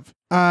should have.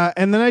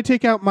 And then I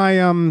take out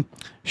my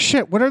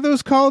shit. What are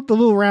those called? The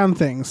little round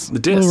things. The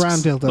discs. Little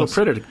round dildos.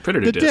 Little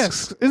predator the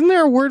discs. Isn't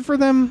there a word for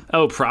them?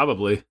 Oh,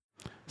 probably.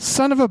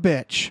 Son of a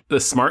bitch. The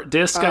smart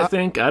disc, I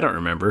think. I don't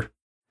remember.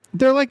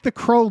 They're like the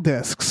Kroll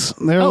discs.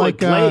 They're like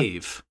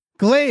glaive.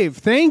 Glaive.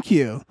 Thank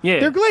you. Yeah,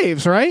 they're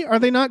glaives, right? Are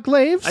they not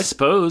glaives? I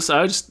suppose.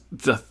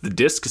 The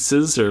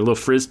discuses or little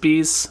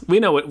frisbees. We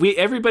know what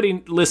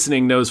everybody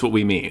listening knows what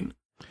we mean.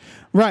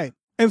 Right.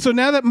 And so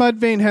now that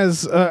Mudvayne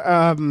has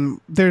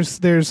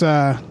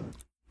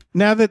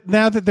now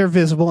that they're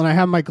visible and I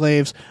have my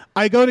glaives,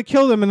 I go to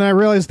kill them and I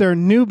realize they're a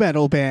new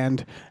metal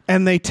band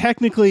and they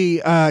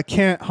technically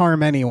can't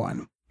harm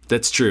anyone.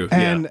 That's true.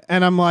 And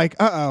I'm like,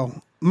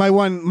 uh-oh,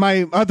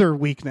 my other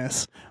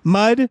weakness,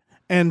 mud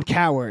and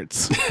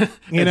cowards,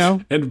 you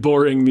know? And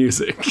boring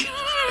music.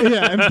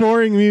 Yeah, and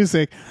boring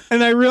music.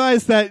 And I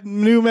realized that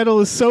new metal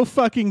is so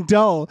fucking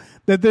dull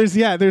that there's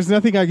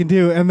nothing I can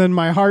do. And then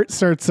my heart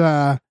starts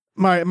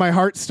my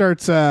heart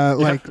starts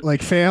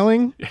like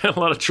failing. You had a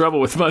lot of trouble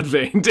with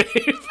Mudvayne,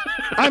 Dave.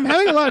 I'm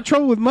having a lot of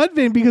trouble with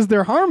Mudvayne because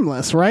they're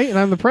harmless, right? And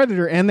I'm the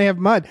predator, and they have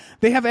mud.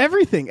 They have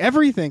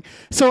everything.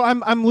 So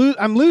I'm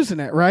losing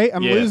it, right?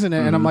 I'm losing it,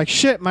 and I'm like,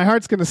 shit, my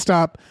heart's gonna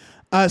stop.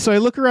 So I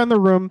look around the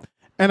room,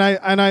 and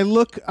I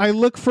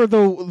look for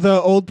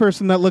the old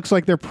person that looks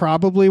like they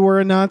probably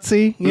were a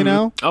Nazi, you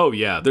know? Oh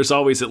yeah, there's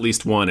always at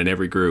least one in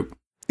every group.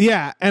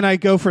 Yeah, and I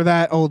go for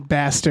that old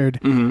bastard,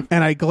 and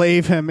I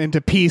glaive him into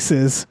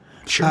pieces.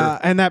 Sure.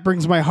 And that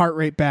brings my heart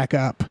rate back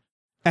up.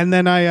 And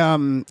then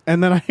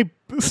I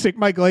stick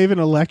my glaive in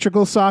an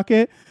electrical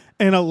socket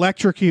and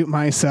electrocute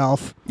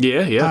myself.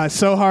 Yeah.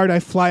 So hard I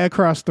fly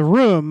across the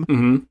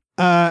room.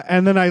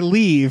 And then I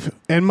leave,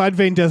 and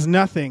Mudvayne does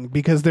nothing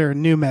because they're a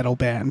new metal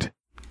band.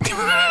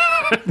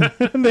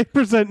 And they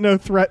present no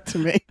threat to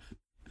me.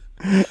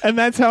 And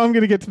that's how I'm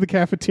going to get to the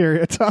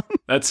cafeteria, Tom.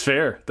 That's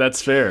fair.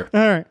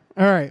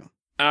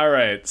 All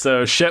right,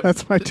 so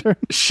that's my turn.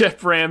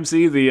 Shep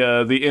Ramsey,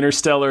 the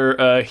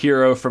interstellar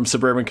hero from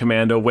Suburban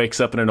Commando,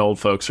 wakes up in an old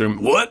folks'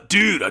 room. What,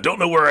 dude? I don't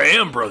know where I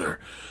am, brother.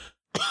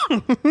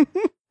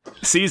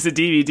 Sees the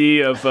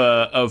DVD of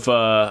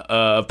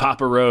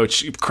Papa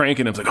Roach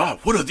cranking him. Like, oh,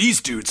 what are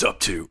these dudes up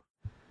to?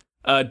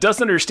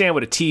 Doesn't understand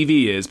what a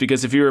TV is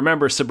because if you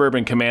remember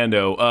Suburban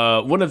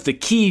Commando, one of the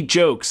key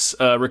jokes,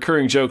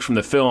 recurring jokes from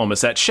the film,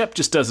 is that Shep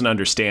just doesn't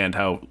understand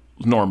how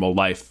normal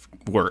life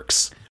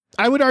works.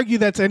 I would argue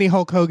that's any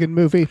Hulk Hogan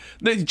movie.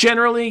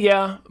 Generally,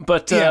 yeah.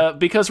 But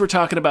because we're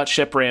talking about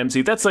Shep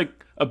Ramsey, that's like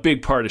a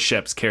big part of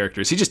Shep's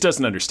characters. He just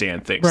doesn't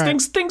understand things.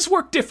 Right. Things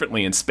work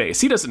differently in space.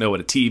 He doesn't know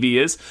what a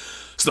TV is.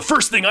 So the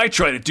first thing I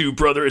try to do,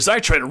 brother, is I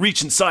try to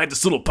reach inside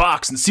this little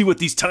box and see what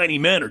these tiny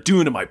men are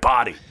doing to my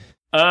body.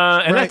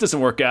 That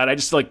doesn't work out. I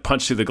just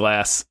punch through the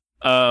glass.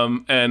 I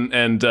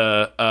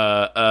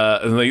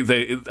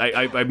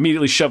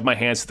immediately shove my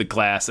hands to the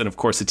glass, and of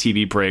course the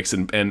TV breaks,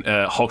 and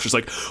Hulkster's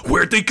like,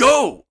 "Where'd they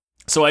go?"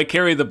 So I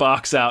carry the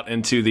box out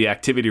into the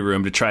activity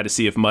room to try to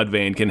see if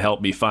Mudvayne can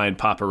help me find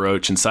Papa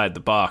Roach inside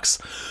the box.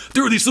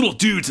 There were these little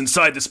dudes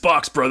inside this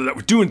box, brother, that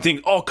were doing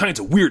all kinds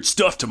of weird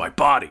stuff to my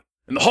body.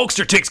 And the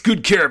Hulkster takes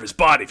good care of his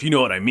body, if you know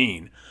what I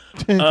mean.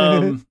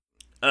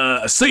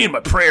 Saying my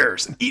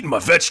prayers and eating my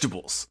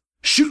vegetables.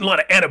 Shooting a lot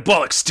of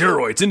anabolic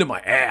steroids into my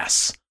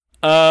ass.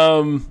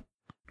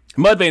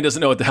 Mudvayne doesn't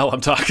know what the hell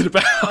I'm talking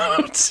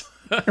about.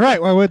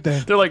 Right, why would they?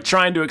 They're like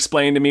trying to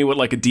explain to me what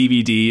like a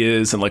DVD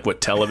is and like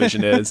what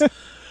television is.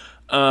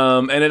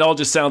 And it all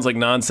just sounds like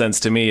nonsense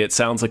to me. It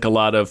sounds like a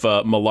lot of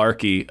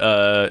malarkey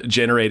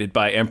generated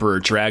by Emperor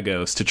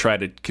Dragos to try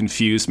to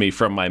confuse me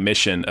from my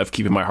mission of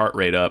keeping my heart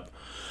rate up.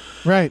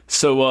 Right.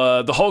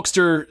 So the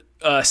Hulkster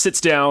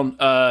sits down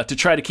to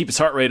try to keep his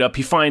heart rate up.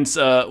 He finds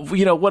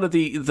one of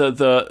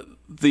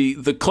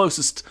the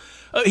closest.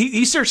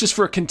 He searches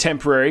for a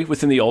contemporary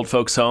within the old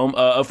folks' home,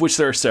 of which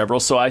there are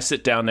several. So I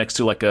sit down next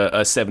to like a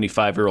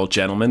 75-year-old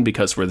gentleman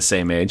because we're the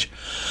same age,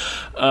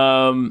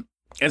 and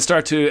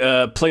start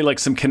to play like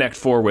some Connect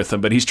 4 with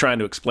him. But he's trying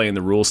to explain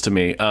the rules to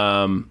me,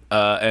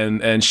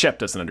 and Shep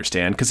doesn't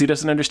understand because he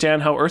doesn't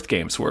understand how Earth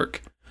games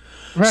work.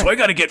 Right. So I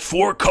got to get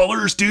 4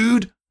 colors,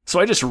 dude. So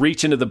I just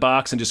reach into the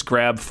box and just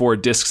grab 4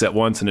 discs at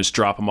once and just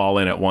drop them all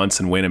in at once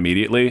and win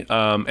immediately.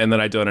 And then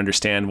I don't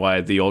understand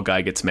why the old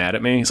guy gets mad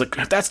at me. He's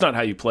like, that's not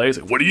how you play. He's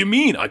like, what do you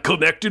mean? I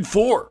connected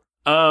 4.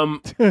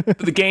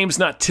 The game's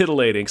not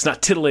titillating. It's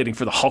not titillating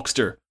for the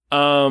Hulkster.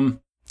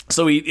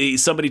 So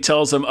somebody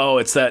tells him, oh,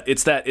 it's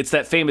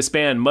that famous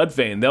band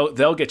Mudvayne.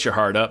 They'll get your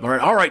heart up.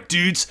 All right,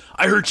 dudes,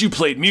 I heard you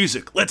played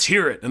music. Let's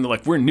hear it. And they're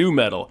like, we're new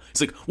metal.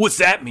 It's like, what's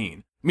that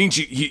mean? It means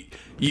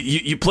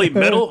you play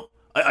metal?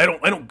 I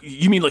don't,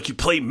 you mean like you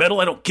play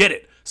metal? I don't get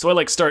it. So I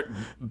like start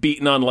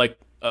beating on like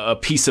a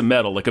piece of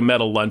metal, like a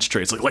metal lunch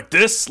tray. It's like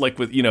this, like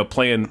with,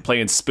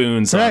 playing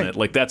spoons on it.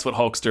 Like that's what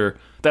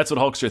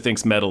Hulkster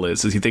thinks metal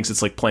is he thinks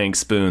it's like playing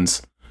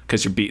spoons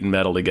because you're beating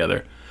metal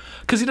together.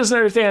 Because he doesn't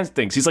understand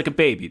things. He's like a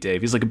baby,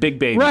 Dave. He's like a big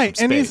baby. Right.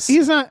 From And space.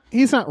 he's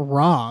not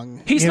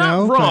wrong. He's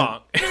not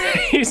wrong.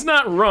 He's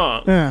not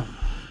wrong. Yeah.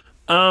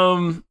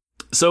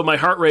 So my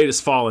heart rate has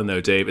fallen,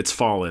 though, Dave. It's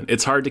fallen.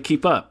 It's hard to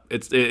keep up.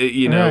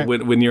 Right.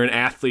 when you're an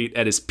athlete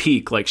at his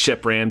peak, like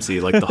Shep Ramsey,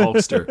 like the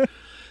Hulkster,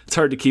 it's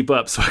hard to keep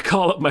up. So I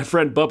call up my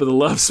friend Bubba the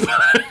Love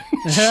Sponge.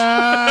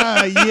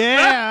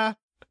 Yeah.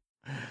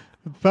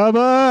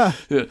 Bubba.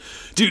 Yeah.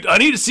 Dude, I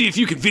need to see if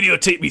you can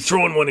videotape me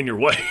throwing one in your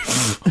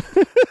wife.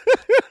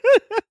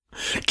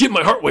 Get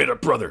my heart rate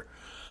up, brother.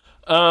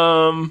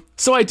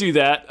 So I do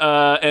that,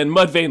 and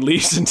Mudvayne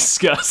leaves in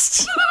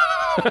disgust.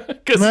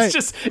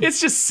 Because it's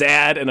just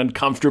sad and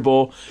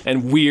uncomfortable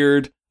and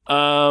weird.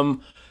 I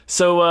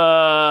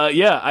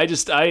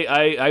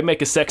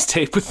make a sex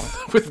tape with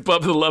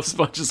Bubba the Love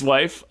Sponge's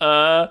wife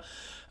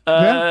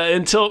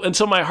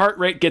until my heart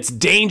rate gets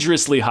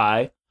dangerously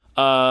high,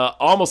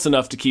 almost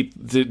enough to give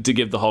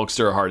the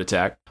Hulkster a heart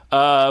attack,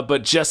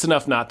 but just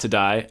enough not to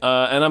die,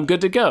 and I'm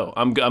good to go.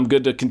 I'm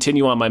good to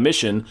continue on my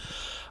mission.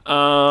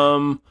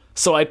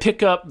 So I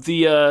pick up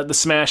the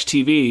Smash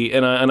TV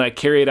and I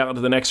carry it out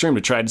into the next room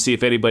to try to see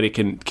if anybody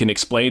can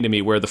explain to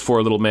me where the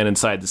four little men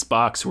inside this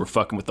box who were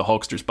fucking with the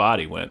Hulkster's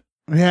body went.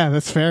 Yeah,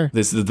 that's fair.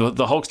 The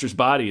Hulkster's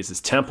body is his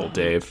temple,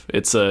 Dave.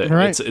 It's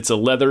a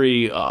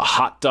leathery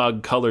hot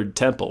dog colored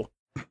temple.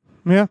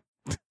 Yeah.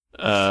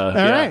 All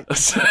right.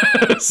 So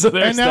there's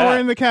and now we're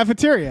in the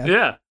cafeteria.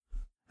 Yeah.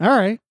 All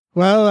right.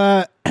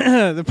 Well,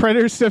 the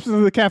Predator steps into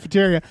the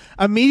cafeteria,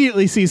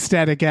 immediately sees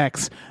Static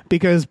X,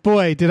 because,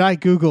 boy, did I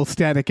Google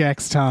Static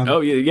X, Tom.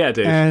 Oh, yeah,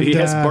 Dave. And, he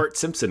has Bart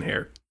Simpson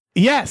hair.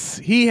 Yes,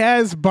 he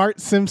has Bart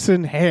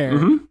Simpson hair.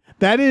 Mm-hmm.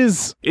 That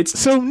is...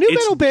 new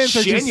metal bands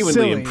are just genuinely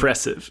silly.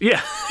 impressive.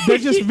 Yeah. They're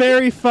just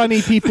very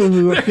funny people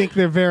who think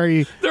they're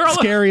very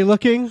scary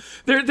looking.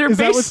 Is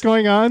that what's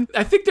going on?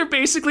 I think they're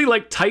basically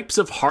like types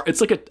of...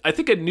 I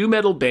think a new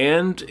metal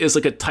band is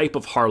like a type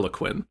of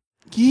Harlequin.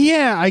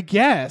 Yeah, I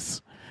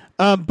guess.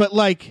 But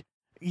like,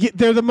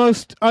 they're the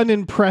most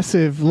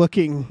unimpressive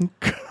looking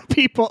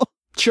people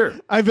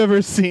I've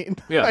ever seen.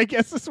 Yeah. I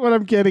guess that's what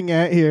I'm getting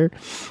at here.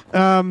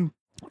 And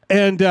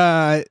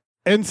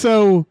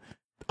so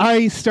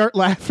I start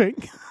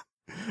laughing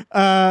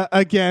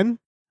again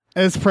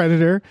as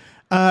Predator,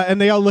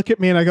 and they all look at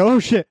me and I go, oh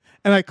shit.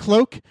 And I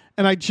cloak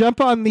and I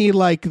jump on the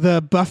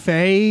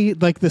buffet,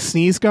 like the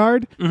sneeze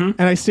guard, and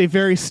I stay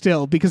very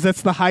still because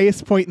that's the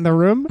highest point in the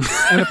room.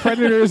 And the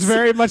Predator is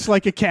very much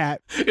like a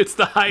cat. It's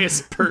the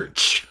highest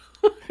perch.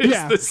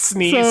 It's the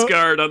sneeze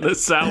guard on the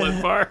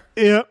salad bar.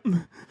 Yep.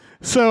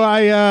 So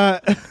I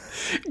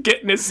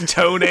getting his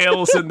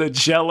toenails in the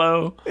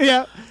Jello.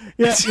 Yeah.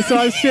 Yeah, so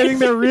I'm standing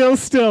there real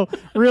still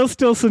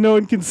so no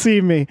one can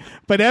see me.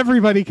 But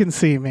everybody can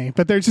see me.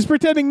 But they're just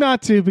pretending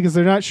not to because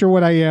they're not sure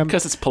what I am.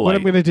 Because it's polite. What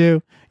I'm going to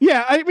do.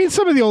 Yeah, I mean,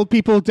 some of the old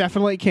people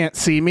definitely can't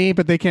see me,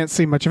 but they can't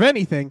see much of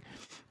anything.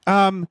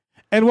 And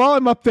while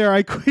I'm up there,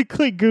 I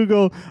quickly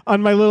Google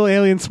on my little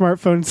alien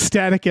smartphone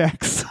Static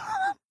X.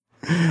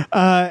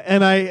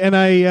 and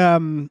I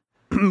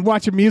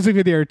watch a music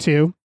video or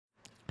two.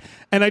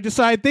 And I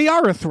decide they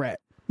are a threat,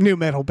 new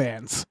metal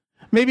bands.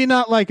 Maybe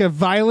not like a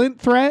violent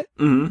threat,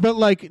 but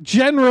like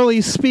generally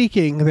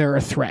speaking, they're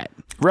a threat.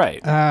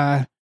 Right.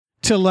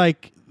 To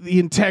like the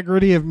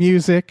integrity of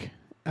music.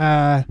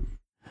 Sure.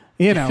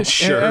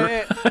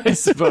 I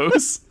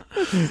suppose.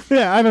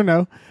 Yeah, I don't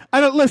know.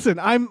 Listen,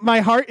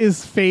 my heart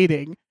is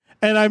fading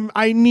and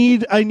I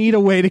need a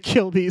way to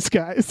kill these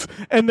guys.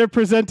 And they're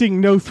presenting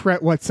no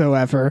threat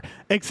whatsoever,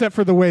 except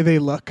for the way they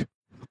look.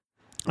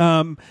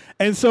 And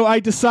so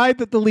I decide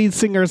that the lead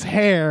singer's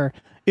hair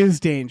is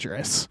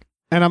dangerous.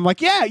 And I'm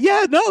like,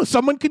 no,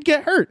 someone could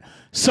get hurt.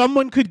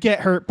 Someone could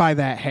get hurt by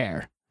that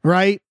hair,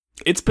 right?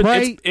 It's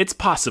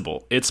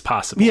possible. It's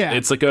possible. Yeah.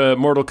 It's like a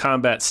Mortal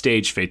Kombat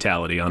stage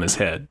fatality on his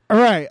head. All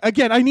right.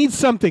 Again, I need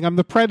something. I'm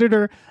the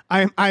Predator.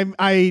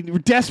 I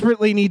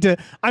desperately need to.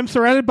 I'm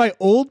surrounded by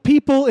old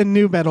people and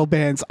new metal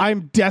bands.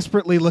 I'm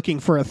desperately looking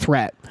for a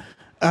threat.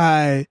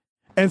 And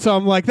so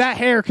I'm like, that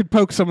hair could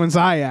poke someone's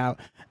eye out.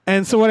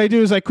 And so what I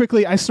do is I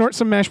snort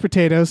some mashed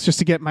potatoes just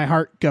to get my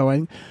heart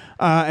going.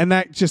 And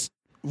that just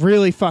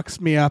really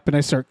fucks me up, and I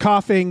start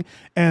coughing,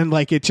 and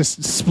like it just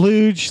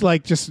splooge,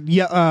 like just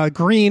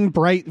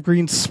bright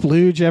green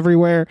splooge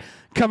everywhere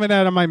coming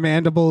out of my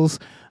mandibles,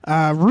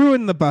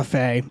 ruin the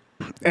buffet.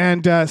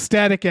 And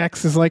Static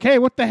X is like, hey,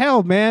 what the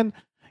hell, man?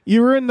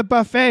 You ruined the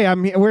buffet.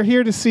 We're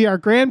here to see our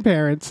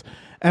grandparents.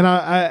 And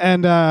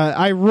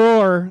I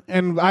roar,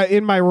 and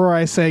in my roar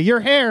I say,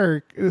 your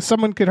hair,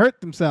 someone could hurt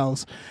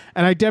themselves.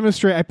 And I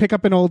demonstrate, I pick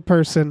up an old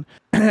person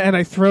and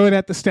I throw it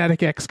at the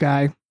Static X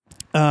guy.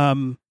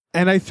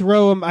 And I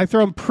throw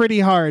him pretty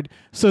hard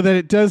so that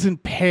it does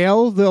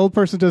impale. The old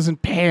person does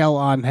impale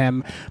on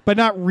him, but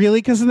not really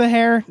because of the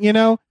hair, you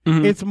know?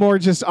 Mm-hmm. It's more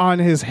just on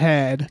his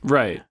head.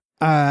 Right.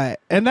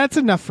 And that's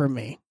enough for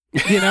me.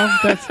 You know?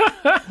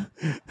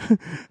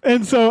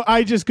 And so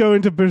I just go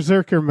into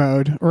berserker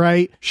mode,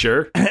 right?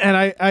 Sure. And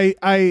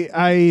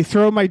I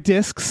throw my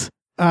discs.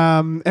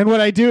 And what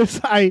I do is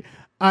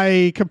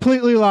I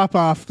completely lop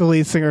off the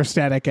lead singer of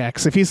Static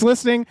X. If he's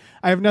listening,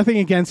 I have nothing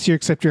against you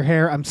except your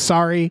hair. I'm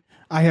sorry.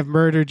 I have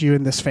murdered you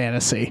in this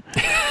fantasy.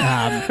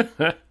 I'm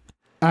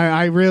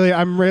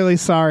really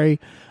sorry.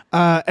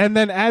 And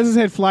then as his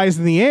head flies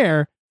in the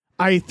air,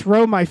 I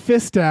throw my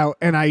fist out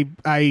and I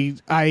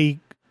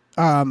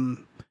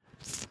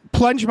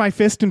plunge my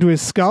fist into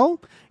his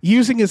skull,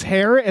 using his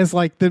hair as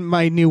like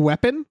my new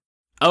weapon.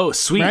 Oh,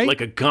 sweet. Right?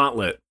 Like a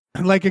gauntlet.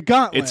 Like a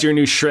gauntlet. It's your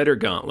new Shredder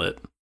gauntlet.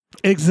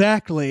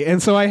 Exactly.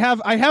 And so I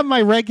have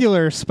my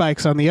regular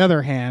spikes on the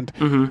other hand.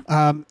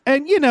 Mm-hmm.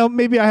 And,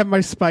 maybe I have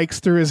my spikes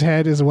through his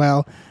head as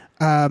well,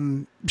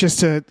 just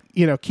to,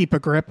 keep a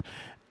grip.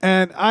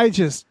 And I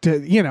just,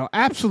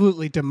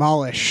 absolutely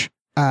demolish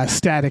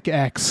Static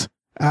X.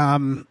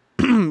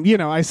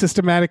 I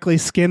systematically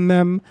skin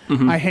them.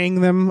 Mm-hmm. I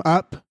hang them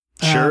up.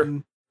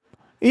 Sure.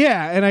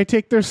 Yeah, and I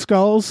take their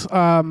skulls,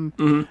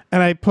 and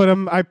I put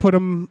them,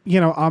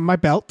 on my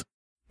belt.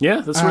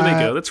 Yeah, that's where they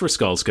go. That's where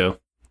skulls go.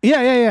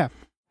 Yeah.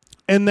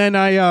 And then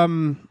my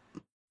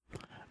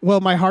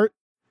heart,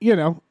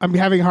 I'm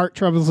having heart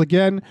troubles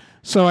again,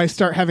 so I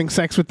start having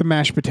sex with the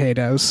mashed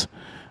potatoes,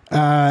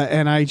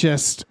 and I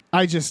just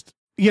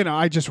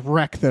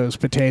wreck those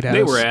potatoes.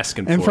 They were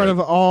asking in for front it.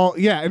 of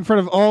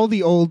all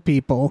the old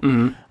people,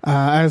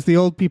 as the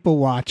old people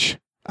watch.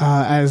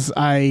 As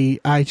I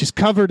just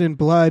covered in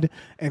blood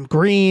and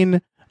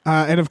green,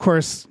 and of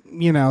course,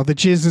 the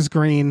jizz is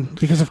green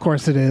because of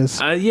course it is.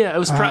 I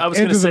was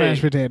going to say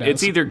mashed potatoes.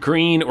 It's either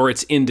green or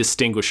it's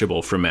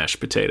indistinguishable from mashed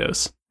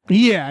potatoes.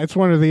 Yeah, it's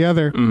one or the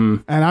other,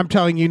 and I'm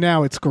telling you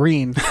now, it's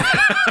green.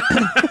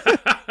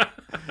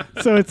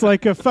 So it's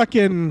like a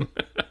fucking,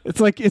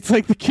 it's like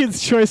the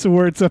Kids' Choice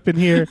Awards up in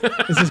here.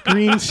 There's this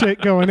green shit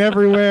going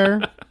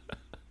everywhere.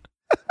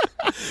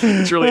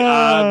 It's really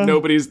odd.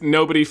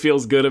 Nobody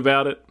feels good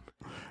about it.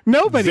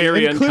 Nobody,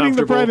 Very including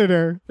the uncomfortable.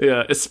 Predator.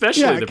 Yeah,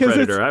 especially the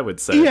Predator, I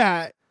would say.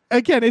 Yeah,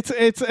 again,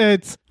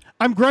 it's.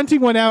 I'm grunting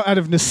one out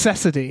of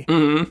necessity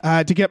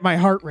to get my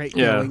heart rate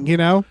going.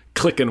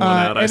 Clicking one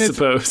out, I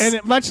suppose.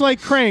 And much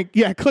like Crank,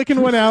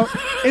 clicking one out.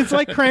 It's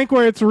like Crank,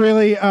 where it's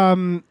really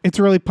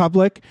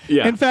public.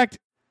 Yeah. In fact,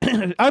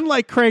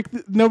 unlike Crank,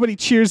 nobody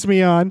cheers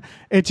me on.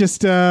 It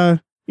just.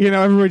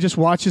 Everybody just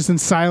watches in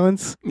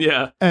silence.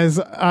 Yeah.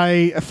 As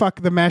I fuck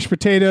the mashed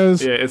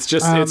potatoes. Yeah, it's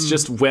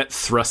just wet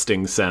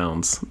thrusting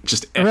sounds,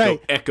 just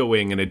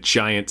echoing in a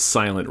giant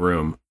silent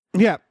room.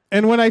 Yeah,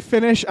 and when I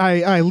finish,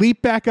 I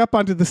leap back up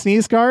onto the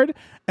sneeze guard,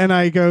 and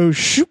I go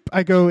shoop.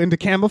 I go into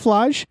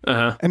camouflage,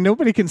 and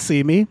nobody can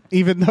see me,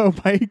 even though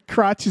my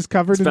crotch is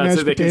covered in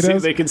mashed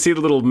potatoes. They can see the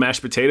little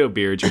mashed potato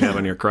beard you have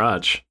on your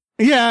crotch.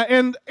 Yeah,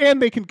 and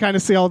they can kind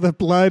of see all the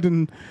blood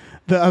and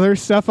the other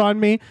stuff on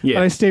me, but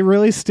I stay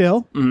really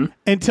still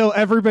until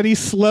everybody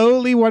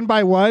slowly, one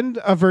by one,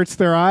 averts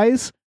their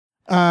eyes,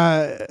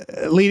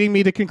 leading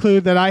me to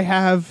conclude that I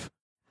have,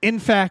 in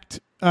fact,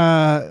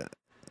 lost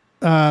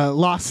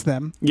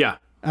them. Yeah,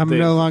 I'm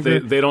no longer.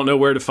 They don't know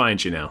where to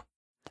find you now.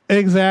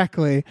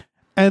 Exactly,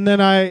 and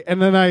then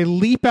I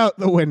leap out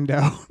the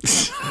window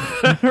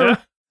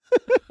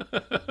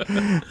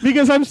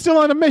because I'm still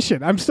on a mission.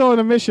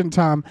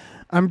 Tom.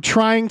 I'm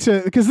trying to,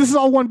 because this is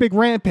all one big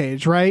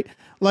rampage, right?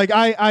 Like,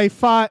 I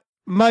fought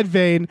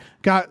Mudvayne,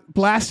 got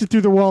blasted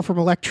through the wall from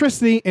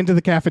electricity into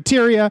the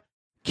cafeteria,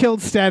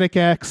 killed Static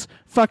X,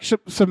 fucked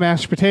some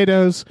mashed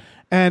potatoes,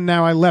 and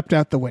now I leapt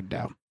out the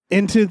window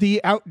into the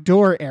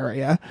outdoor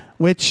area,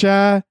 which,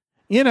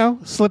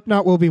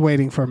 Slipknot will be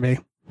waiting for me.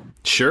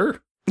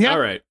 Sure. Yeah. All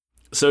right.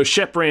 So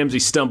Shep Ramsey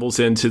stumbles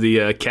into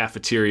the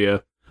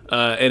cafeteria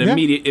and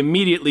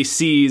immediately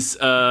sees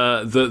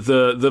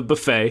the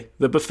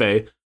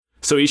buffet.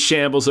 So he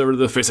shambles over to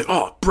the face like,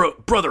 "Oh,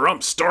 brother, I'm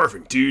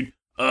starving, dude.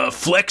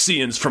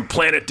 Flexians from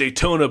planet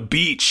Daytona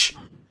Beach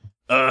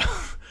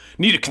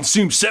need to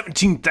consume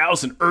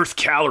 17,000 Earth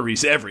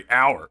calories every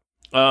hour."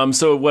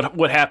 So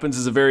what happens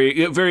is a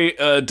very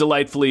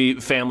delightfully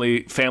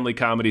family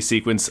comedy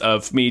sequence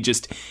of me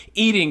just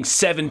eating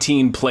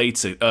 17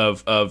 plates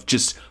of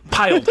just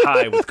piled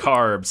high with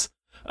carbs.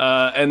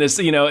 And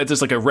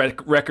there's like a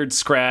record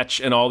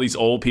scratch and all these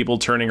old people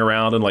turning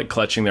around and like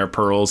clutching their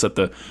pearls at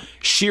the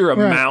sheer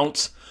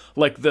amount,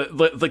 like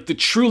the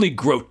truly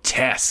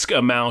grotesque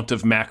amount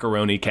of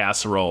macaroni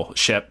casserole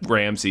Shep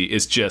Ramsey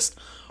is just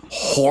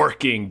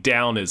horking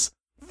down his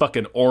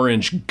fucking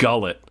orange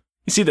gullet.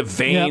 You see the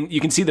vein, You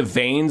can see the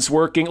veins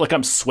working. Like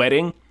I'm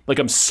sweating.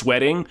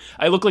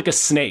 I look like a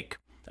snake.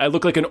 I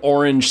look like an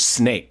orange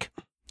snake.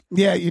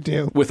 Yeah, you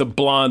do. With a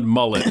blonde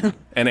mullet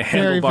and a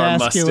handlebar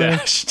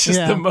mustache.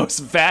 Just the most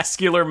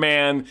vascular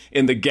man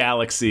in the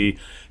galaxy.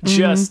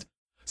 Just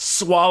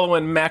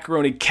swallowing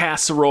macaroni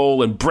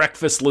casserole and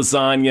breakfast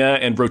lasagna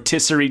and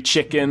rotisserie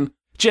chicken.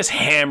 Just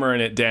hammering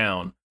it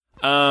down.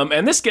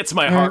 And this gets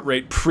my heart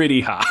rate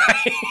pretty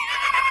high.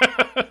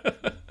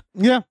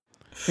 Yeah.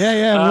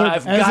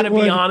 I've got to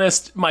be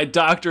honest. My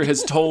doctor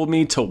has told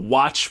me to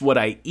watch what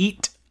I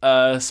eat,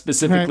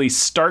 specifically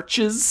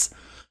starches.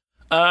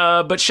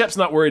 But Shep's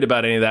not worried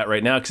about any of that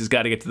right now because he's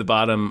got to get to the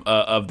bottom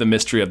of the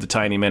mystery of the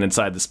tiny men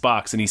inside this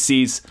box, and he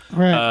sees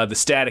the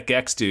Static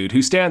X dude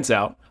who stands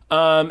out,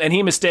 and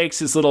he mistakes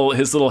his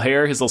little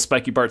hair, his little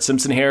spiky Bart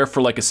Simpson hair,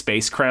 for like a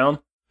space crown.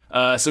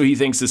 So he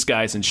thinks this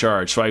guy's in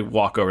charge. So I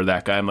walk over to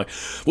that guy. I'm like,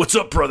 "What's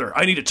up, brother?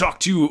 I need to talk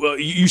to you.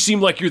 You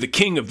seem like you're the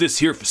king of this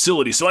here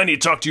facility, so I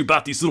need to talk to you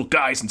about these little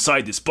guys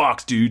inside this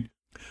box, dude,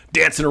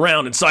 dancing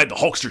around inside the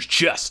Hulkster's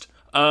chest."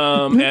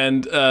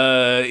 And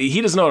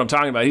he doesn't know what I'm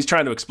talking about. He's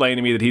trying to explain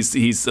to me that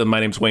he's my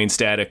name's Wayne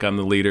Static. I'm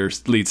the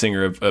lead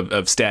singer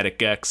of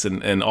Static X,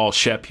 and all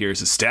Shep here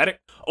is Static.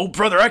 Oh,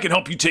 brother, I can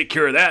help you take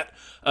care of that.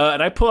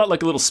 And I pull out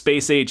like a little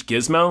space age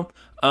gizmo.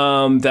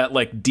 That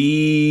like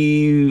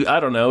I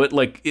don't know.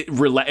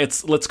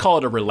 Let's call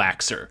it a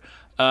relaxer.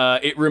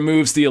 It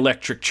removes the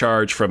electric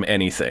charge from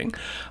anything.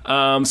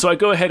 So I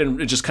go ahead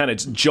and just kind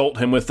of jolt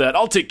him with that.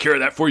 I'll take care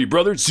of that for you,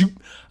 brother.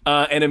 Zoop.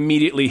 And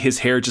immediately his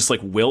hair just like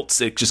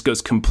wilts. It just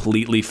goes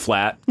completely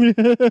flat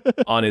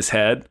on his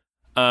head.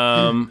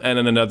 And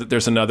then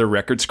there's another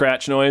record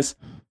scratch noise.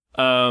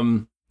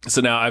 So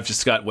now I've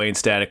just got Wayne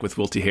Static with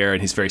wilty hair,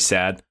 and he's very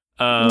sad.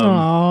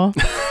 Aww.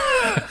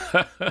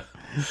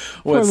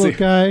 Poor little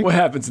guy. What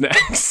happens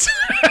next?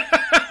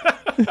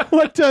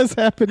 What does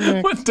happen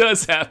next? What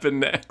does happen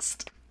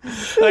next?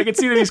 I can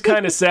see that he's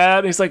kind of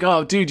sad. He's like,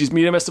 "Oh, dude,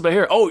 you messed up my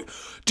hair. Oh,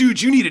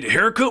 dude, you needed a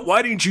haircut.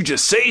 Why didn't you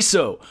just say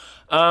so?"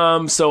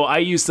 So I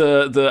use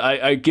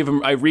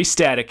I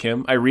re-static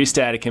him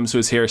so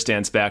his hair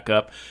stands back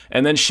up,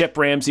 and then Shep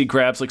Ramsey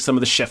grabs like some of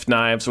the chef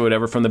knives or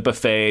whatever from the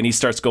buffet, and he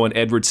starts going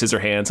Edward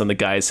Scissorhands on the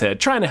guy's head,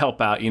 trying to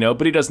help out,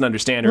 but he doesn't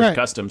understand her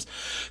customs.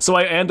 So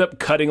I end up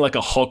cutting like a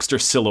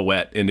Hulkster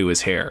silhouette into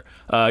his hair,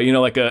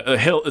 like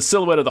a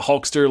silhouette of the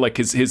Hulkster, like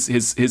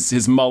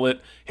his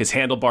mullet, his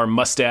handlebar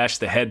mustache,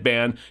 the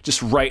headband,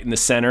 just right in the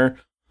center.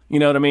 You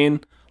know what I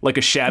mean? Like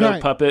a shadow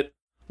puppet,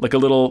 like a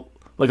little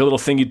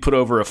thing you'd put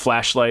over a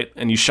flashlight,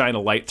 and you shine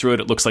a light through it.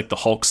 It looks like the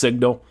Hulk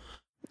signal.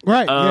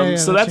 Right.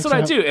 So that's what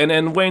I do.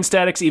 And Wayne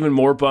Static's even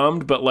more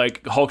bummed, but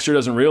like Hulkster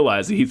doesn't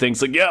realize it. He thinks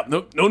like, yeah,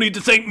 no need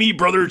to thank me,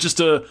 brother. Just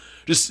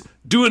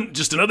doing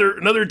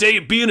another day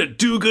of being a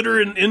do-gooder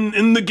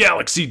in the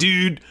galaxy,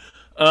 dude.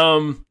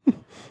 And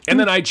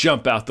then I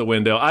jump out the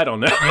window. I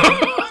don't know.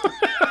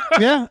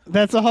 Yeah,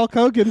 that's a Hulk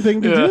Hogan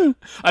thing to do.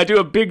 I do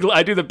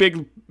the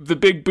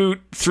big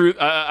boot through.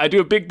 I do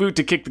a big boot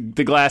to kick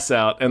the glass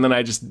out, and then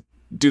I just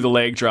do the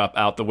leg drop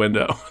out the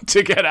window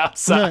to get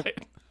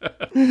outside.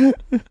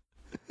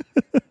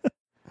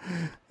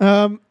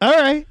 All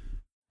right.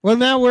 Well,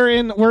 now we're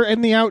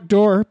in the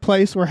outdoor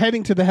place. We're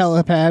heading to the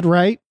helipad,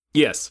 right?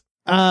 Yes.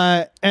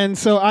 And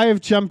so I have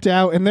jumped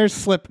out, and there's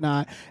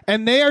Slipknot,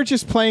 and they are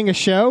just playing a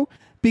show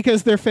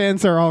because their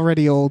fans are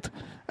already old.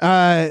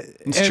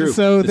 It's true.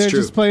 So they're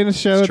just playing a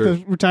show at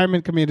the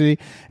retirement community.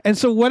 And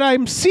so what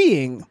I'm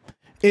seeing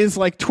is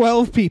like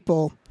 12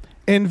 people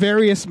in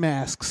various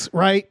masks,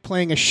 right?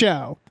 Playing a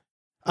show.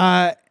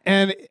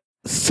 And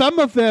some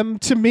of them,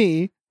 to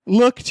me,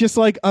 look just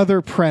like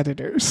other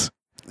Predators.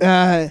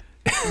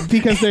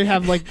 Because they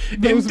have like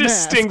those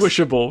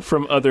indistinguishable masks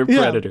from other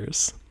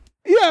Predators.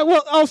 Yeah,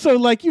 well, also,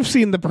 like, you've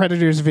seen the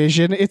Predator's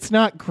vision. It's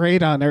not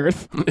great on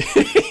Earth.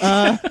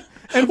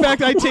 In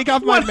fact, I take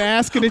off my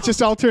mask and it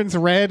just all turns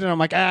red, and I'm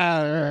like,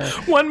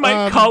 One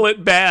might call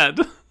it bad.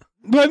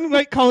 One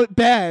might call it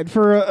bad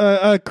for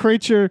a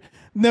creature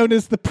known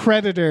as the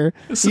Predator.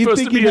 You'd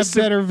think he'd have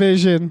better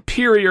vision.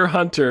 Superior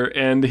hunter,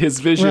 and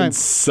his vision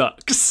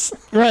sucks.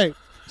 Right.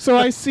 So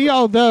I see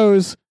all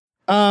those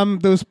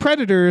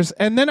Predators,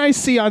 and then I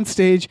see on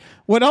stage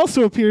what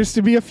also appears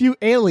to be a few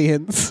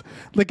aliens.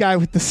 The guy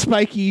with the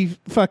spiky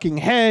fucking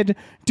head,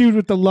 dude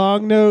with the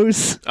long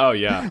nose. Oh,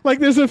 yeah. Like,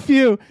 there's a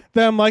few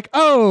that I'm like,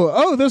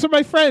 oh, those are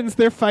my friends.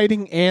 They're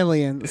fighting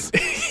aliens.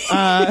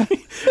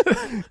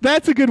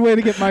 That's a good way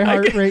to get my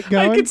heart rate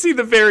going. I can see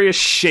the various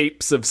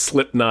shapes of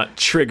Slipknot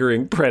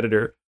triggering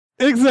Predator.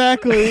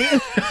 Exactly.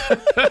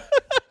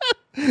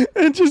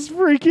 And just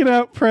freaking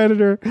out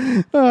Predator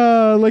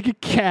like a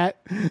cat.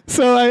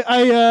 So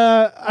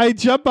I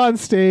jump on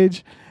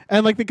stage,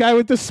 and like the guy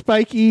with the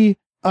spiky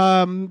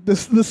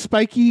the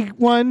spiky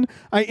one,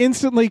 I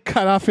instantly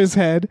cut off his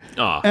head.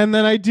 And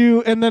then I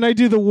do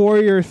the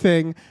warrior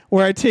thing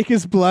where I take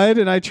his blood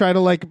and I try to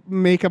like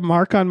make a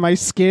mark on my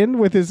skin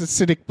with his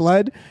acidic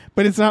blood,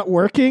 but it's not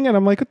working, and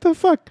I'm like, what the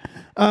fuck?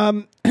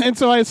 And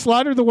so I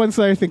slaughter the ones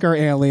that I think are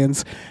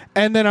aliens,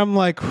 and then I'm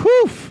like,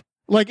 whew.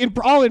 Like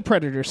all in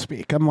Predator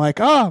speak. I'm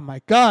like, oh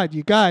my God,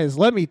 you guys,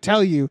 let me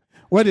tell you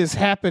what is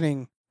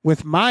happening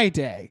with my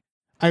day.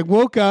 I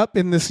woke up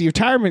in this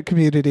retirement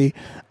community.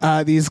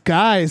 These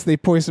guys, they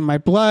poisoned my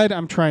blood.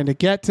 I'm trying to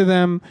get to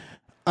them.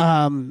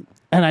 And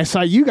I saw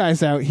you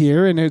guys out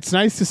here, and it's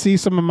nice to see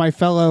some of my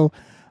fellow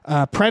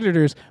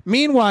Predators.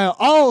 Meanwhile,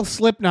 all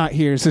Slipknot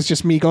hears is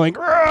just me going,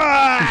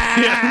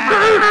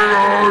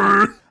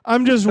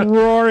 I'm just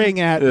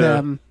roaring at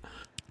them,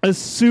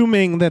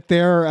 assuming that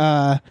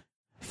they're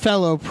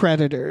fellow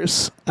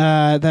Predators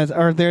that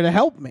are there to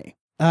help me.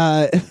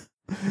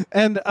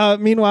 And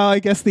meanwhile, I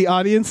guess the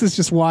audience is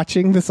just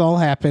watching this all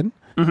happen.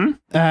 Mm-hmm.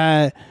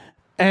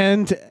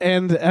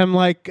 And I'm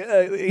like,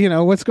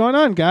 what's going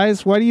on,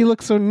 guys? Why do you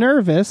look so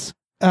nervous?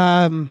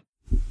 And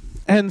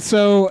I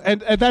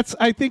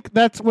think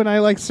that's when I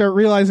like start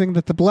realizing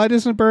that the blood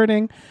isn't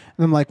burning.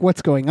 And I'm like,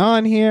 what's going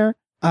on here?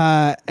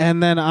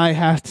 and then I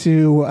have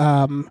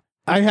to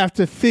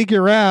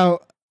figure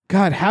out.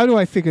 God, how do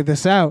I figure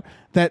this out?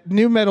 That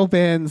new metal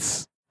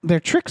bands, they're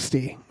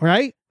tricksty,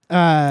 right?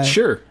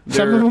 Sure.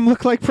 Some of them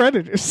look like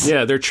predators.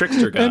 Yeah, they're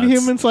trickster gods. And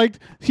humans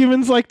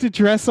like to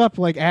dress up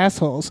like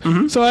assholes.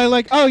 Mm-hmm. So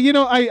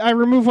I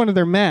remove one of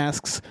their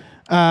masks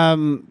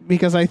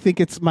because I think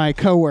it's my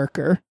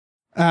coworker,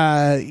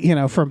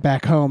 from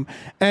back home,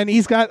 and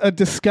he's got a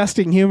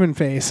disgusting human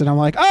face, and I'm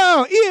like,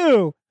 oh,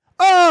 ew,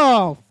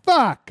 oh,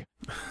 fuck,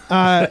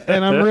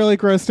 and I'm really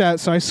grossed out.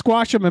 So I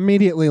squash him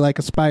immediately like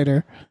a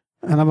spider,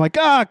 and I'm like,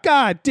 oh,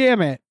 god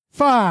damn it,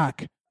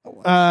 fuck.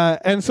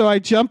 And so I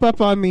jump up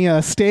on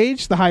the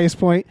stage, the highest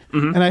point,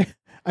 and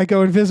I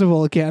go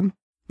invisible again.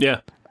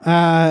 Yeah.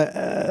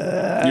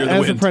 You're the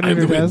as wind. A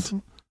predator does.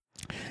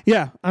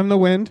 Yeah, I'm the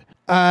wind.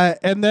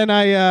 And then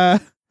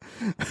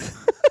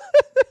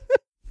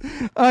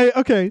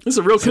okay. This is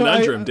a real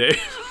conundrum,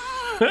 Dave.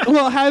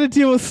 Well, how to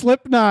deal with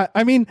Slipknot?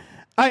 I mean,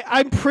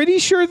 I'm pretty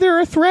sure they're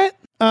a threat.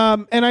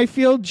 And I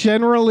feel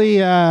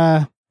generally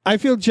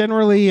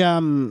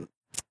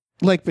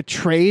like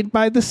betrayed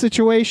by the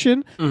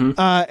situation.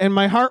 And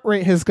my heart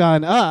rate has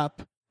gone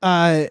up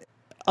a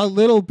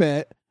little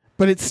bit,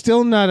 but it's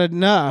still not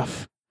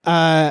enough.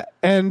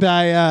 And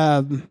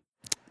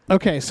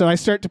okay, so I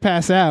start to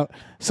pass out.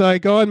 So I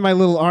go on my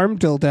little arm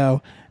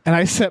dildo and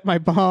I set my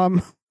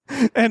bomb,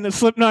 and the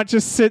Slipknot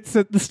just sits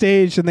at the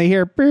stage, and they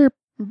hear beep,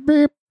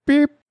 beep,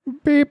 beep,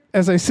 beep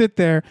as I sit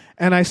there,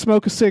 and I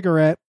smoke a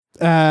cigarette,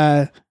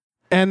 and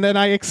then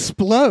I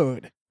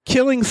explode,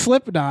 killing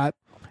Slipknot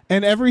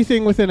and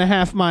everything within a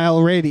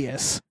half-mile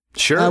radius.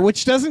 Sure.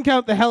 Which doesn't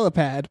count the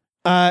helipad.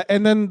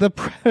 And then the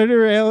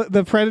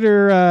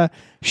Predator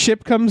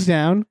ship comes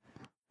down,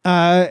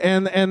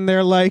 and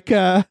they're like,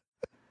 I'm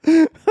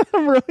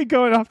really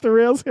going off the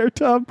rails here,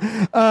 Tom.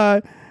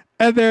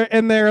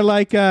 And they're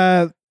like,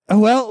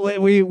 well,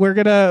 we're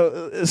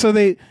gonna. So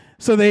they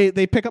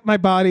pick up my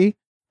body,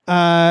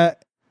 and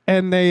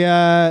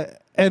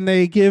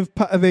they give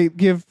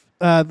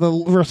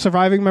the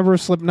surviving member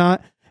of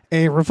Slipknot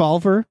a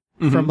revolver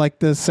from like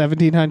the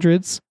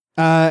 1700s.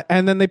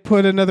 And then they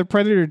put another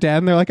Predator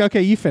down. They're like,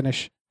 okay, you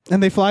finish.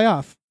 And they fly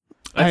off.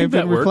 I think have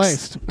been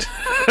replaced.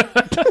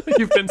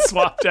 You've been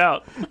swapped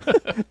out.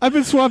 I've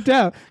been swapped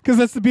out because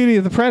that's the beauty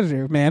of the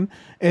Predator, man,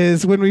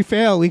 is when we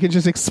fail, we can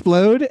just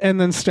explode and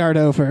then start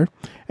over.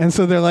 And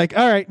so they're like,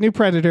 all right, new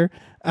Predator.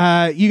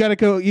 You got to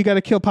go. You got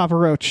to kill Papa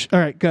Roach. All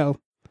right, go.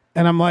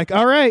 And I'm like,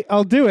 all right,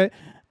 I'll do it.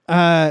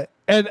 And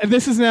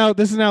this is now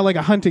like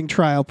a hunting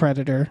trial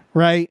Predator,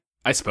 right?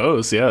 I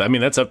suppose, yeah. I mean,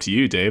 that's up to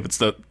you, Dave.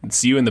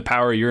 It's you and the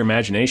power of your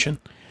imagination.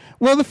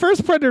 Well, the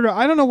first Predator,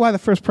 I don't know why the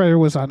first Predator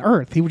was on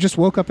Earth. He just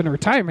woke up in a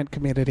retirement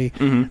community.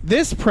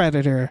 This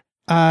Predator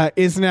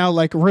is now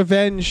like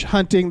revenge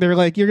hunting. They're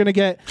like, you're gonna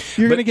get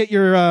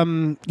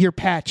your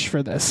patch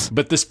for this.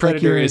 But this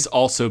Predator has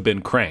also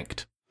been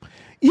cranked.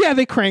 Yeah,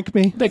 they crank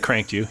me. They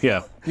cranked you.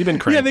 Yeah, you've been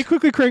cranked. Yeah, they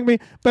quickly crank me.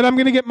 But I'm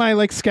gonna get my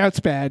like Scouts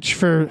badge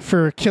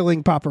for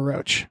killing Papa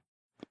Roach.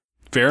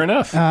 Fair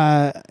enough.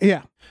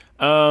 Yeah.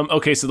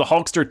 Okay, so the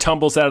Hulkster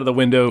tumbles out of the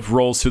window,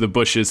 rolls through the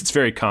bushes. It's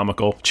very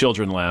comical.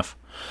 Children laugh.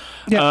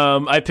 Yeah.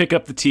 I pick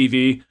up the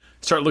TV,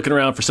 start looking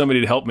around for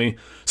somebody to help me.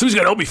 Somebody's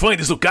got to help me find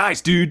these little guys,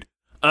 dude.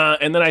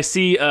 And then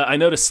I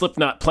notice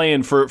Slipknot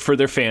playing for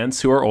their fans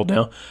who are old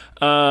now.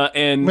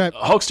 And right.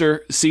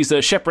 Hulkster sees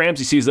Shep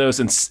Ramsey sees those,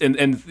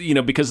 and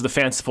because of the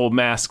fanciful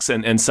masks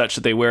and such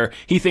that they wear,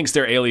 he thinks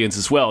they're aliens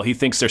as well. He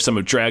thinks they're some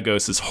of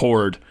Dragos'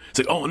 horde. It's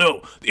like, oh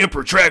no, the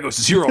Emperor Dragos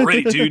is here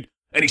already, dude.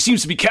 And he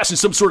seems to be casting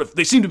some sort of.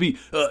 They seem to be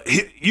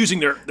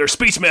using their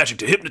space magic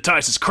to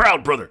hypnotize his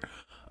crowd, brother.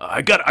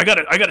 I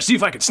gotta see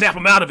if I can snap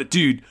him out of it,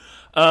 dude.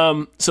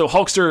 So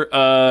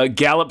Hulkster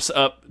gallops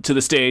up to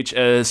the stage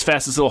as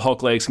fast as little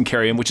Hulk legs can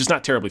carry him, which is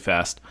not terribly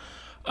fast.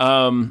 He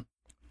runs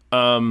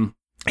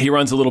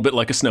a little bit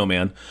like a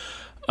snowman.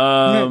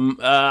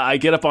 I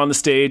get up on the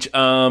stage,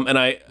 and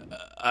I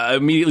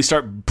immediately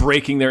start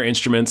breaking their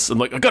instruments. I'm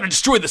like, I gotta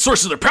destroy the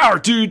source of their power,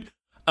 dude.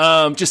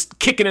 Just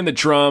kicking in the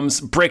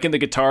drums, breaking the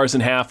guitars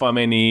in half on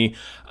my knee,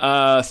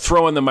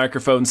 throwing the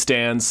microphone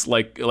stands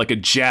like a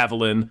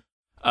javelin.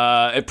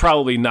 It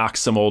probably knocks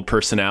some old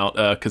person out,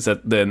 because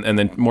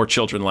then more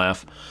children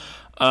laugh.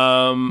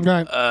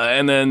 Right.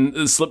 And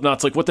then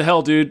Slipknot's like, "What the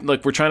hell, dude?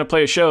 Like, we're trying to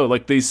play a show.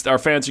 Like, our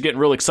fans are getting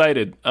real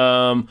excited."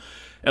 And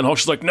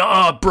Hulk's like,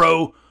 "Nah,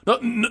 bro,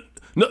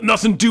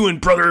 nothing doing,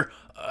 brother.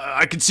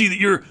 I can see that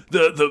you're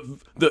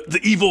the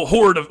evil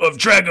horde of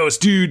Dragos,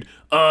 dude.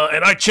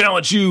 And I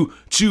challenge you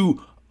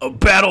to a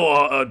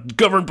battle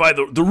governed by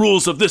the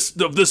rules of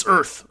this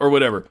earth or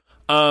whatever."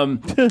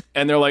 And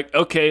they're like,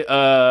 okay,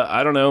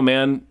 I don't know,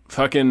 man,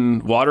 fucking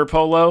water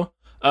polo.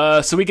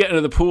 So we get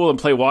into the pool and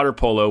play water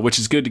polo, which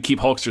is good to keep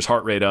Hulkster's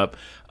heart rate up.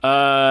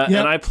 And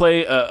I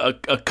play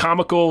a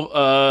comical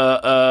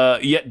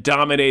yet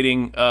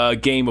dominating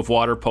game of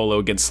water polo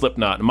against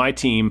Slipknot. And my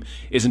team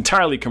is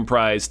entirely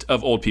comprised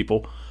of old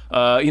people.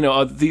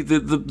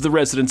 The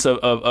residents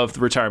of the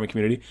retirement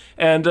community,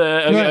 and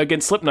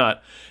against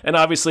Slipknot. And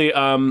obviously,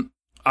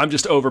 I'm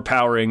just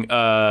overpowering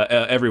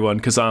everyone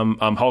because I'm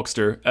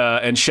Hulkster.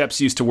 And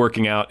Shep's used to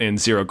working out in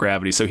zero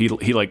gravity, so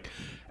he like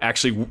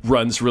actually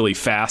runs really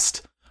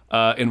fast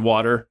in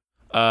water.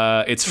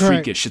 It's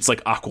freakish. Right. It's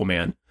like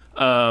Aquaman.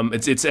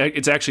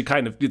 It's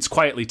actually it's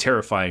quietly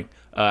terrifying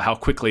how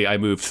quickly I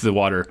move through the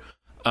water.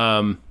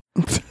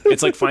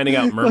 It's like finding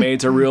out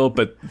mermaids are real,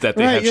 but that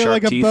they have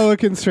sharp teeth. Like a boa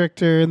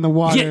constrictor in the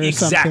water. Yeah,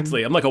 exactly. Or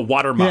something. I'm like a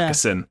water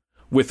moccasin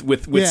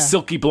with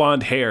silky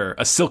blonde hair,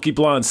 a silky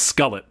blonde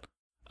skullet,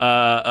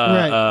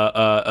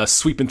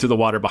 sweeping through the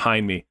water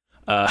behind me,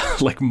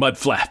 like mud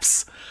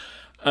flaps.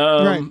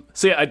 So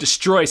yeah, I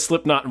destroy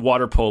Slipknot and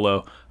water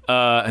polo.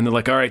 And they're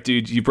like, all right,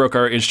 dude, you broke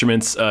our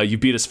instruments. You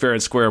beat us fair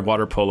and square in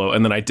water polo.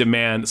 And then I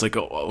demand, it's like,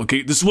 oh,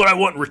 okay, this is what I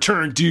want in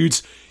return,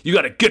 dudes. You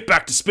got to get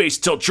back to space,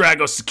 tell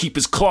Dragos to keep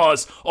his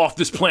claws off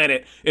this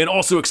planet, and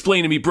also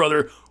explain to me,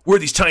 brother, where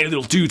these tiny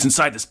little dudes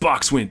inside this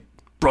box went,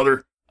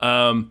 brother.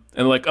 And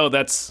they're like, oh,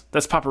 that's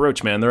Papa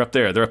Roach, man. They're up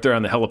there. They're up there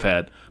on the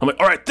helipad. I'm like,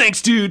 all right,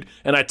 thanks, dude.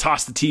 And I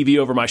toss the TV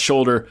over my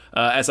shoulder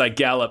as I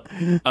gallop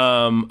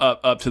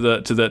up to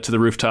the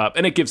rooftop,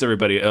 and it gives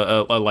everybody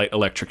a light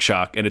electric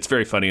shock, and it's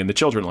very funny, and the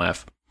children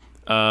laugh.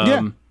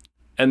 And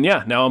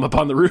now I'm up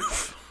on the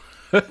roof.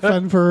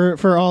 Fun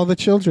for all the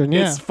children.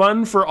 Yeah, it's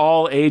fun for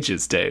all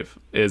ages. Dave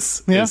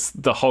is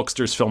the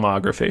Hulkster's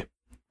filmography.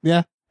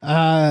 Yeah. All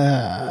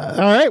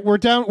right, we're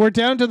down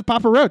to the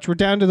Papa Roach. We're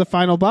down to the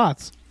final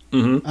boss.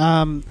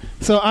 Mm-hmm.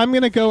 So I'm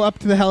going to go up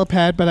to the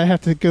helipad, but I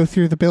have to go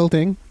through the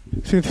building,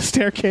 through the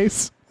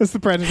staircase as the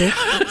Predator.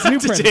 It's a new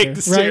Predator, take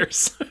the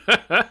stairs.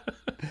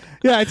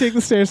 Yeah, I take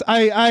the stairs.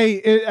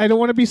 I don't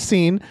want to be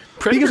seen.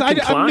 Predator because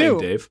can climb, I'm new.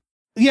 Dave.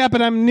 Yeah,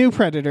 but I'm new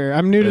Predator.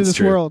 I'm new to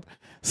this world.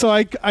 So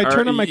I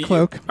turn on my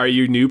cloak. Are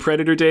you new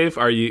Predator, Dave?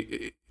 Are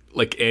you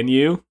like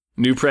NU?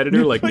 New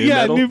Predator? Like new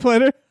metal? Yeah, new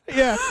Predator.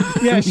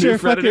 Yeah, sure. New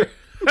Predator.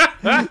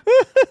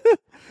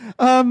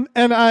 And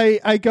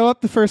I go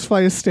up the first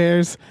flight of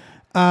stairs,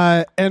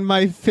 and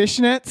my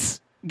fishnets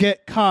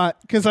get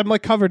caught because I'm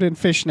like covered in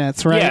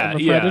fishnets, right? Yeah, I'm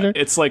a Predator.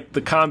 It's like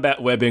the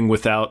combat webbing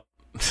without.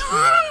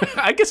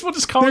 I guess we'll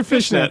just call them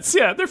fishnets.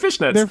 Yeah, they're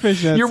fishnets. They're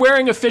fishnets. You're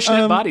wearing a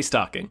fishnet body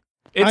stocking.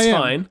 It's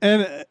fine,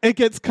 and it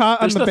gets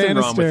caught There's on the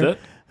banister. Wrong with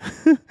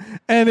it.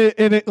 and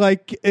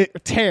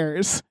it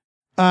tears,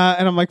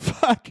 and I'm like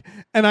fuck,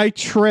 and I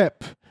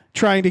trip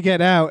trying to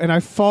get out, and I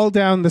fall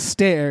down the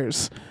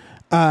stairs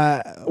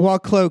while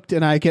cloaked,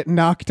 and I get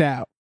knocked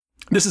out.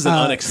 This is an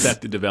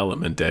unexpected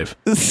development, Dave.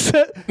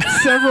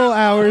 Several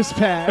hours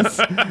pass.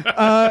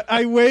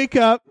 I wake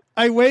up,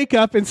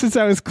 and since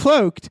I was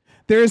cloaked,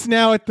 there is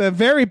now at the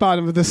very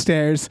bottom of the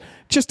stairs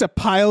just a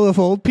pile of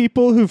old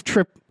people who've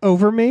tripped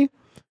over me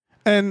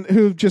and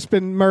who've just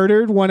been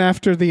murdered one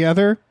after the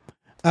other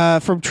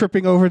from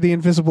tripping over the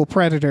invisible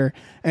Predator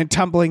and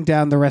tumbling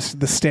down the rest of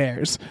the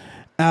stairs.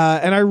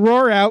 And I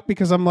roar out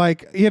because I'm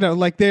like,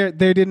 like they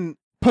didn't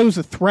pose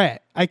a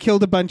threat. I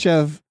killed a bunch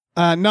of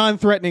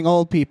non-threatening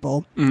old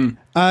people.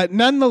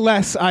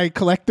 Nonetheless, I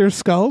collect their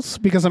skulls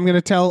because I'm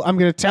going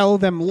to tell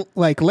them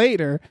like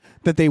later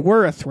that they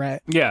were a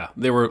threat. Yeah,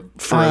 they were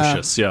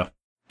ferocious.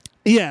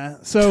 Yeah.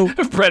 So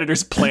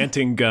Predators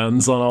planting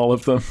guns on all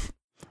of them.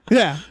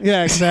 Yeah,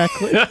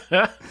 exactly.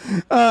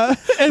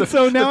 And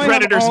so now the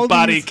Predator's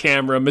body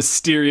camera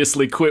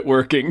mysteriously quit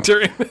working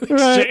during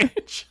the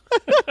exchange.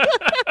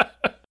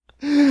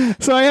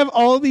 So I have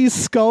all these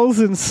skulls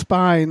and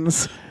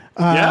spines,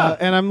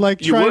 and I'm like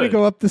trying to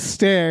go up the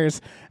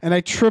stairs, and I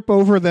trip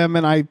over them,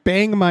 and I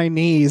bang my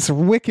knees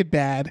wicked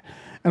bad,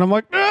 and I'm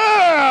like,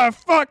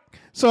 fuck.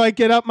 So I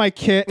get up my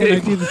kit, and I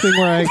do the thing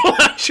where I pull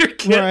out your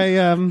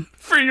kit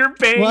for your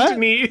banged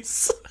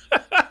knees.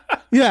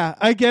 Yeah,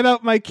 I get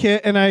out my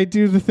kit and I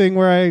do the thing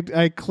where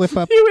I clip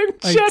up, you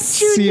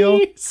inject your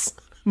knees.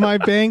 My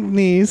banged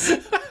knees.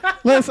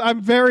 Liz,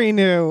 I'm very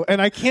new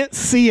and I can't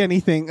see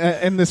anything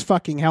in this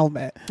fucking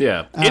helmet.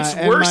 Yeah, it's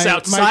worse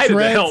outside of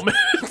the helmet.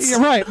 Yeah,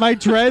 right, my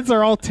dreads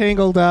are all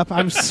tangled up.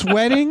 I'm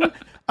sweating.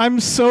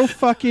 I'm so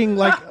fucking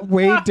like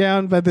weighed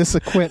down by this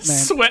equipment.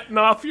 Sweating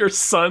off your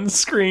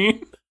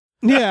sunscreen.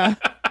 Yeah,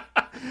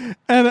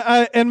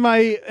 and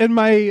my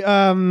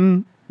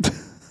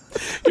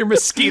your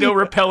mosquito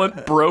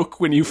repellent broke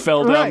when you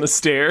fell down the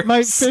stairs. My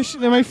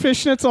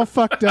fishnet's all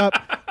fucked up,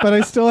 but I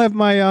still have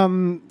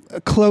my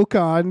cloak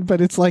on,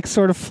 but it's like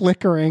sort of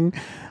flickering.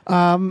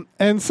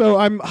 And so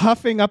I'm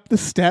huffing up the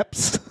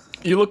steps.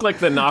 You look like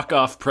the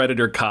knockoff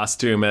Predator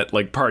costume at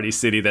like Party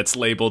City that's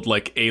labeled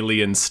like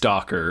Alien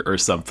Stalker or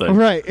something.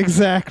 Right,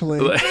 exactly.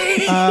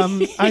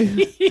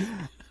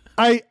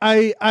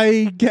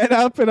 I get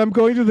up and I'm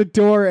going to the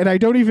door and I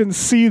don't even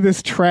see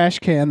this trash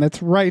can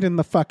that's right in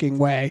the fucking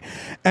way.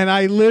 And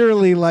I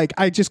literally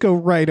I just go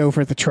right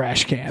over the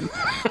trash can.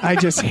 I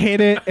just hit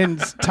it and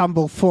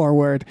tumble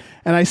forward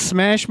and I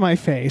smash my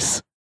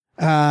face.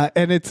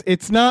 And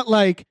it's not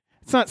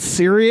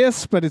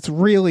serious, but it's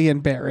really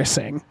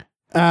embarrassing.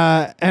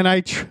 And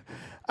I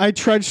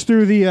trudge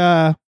through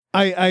the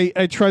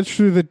I trudge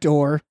through the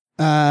door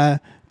to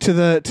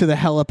the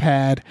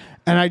helipad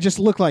and I just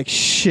look like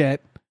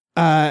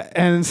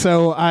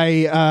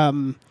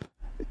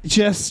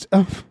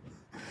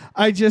I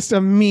I just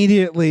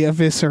immediately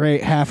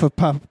eviscerate half of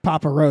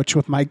Papa Roach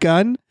with my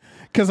gun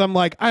because I'm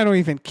like, I don't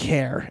even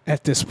care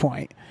at this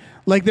point.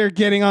 Like they're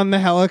getting on the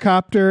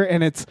helicopter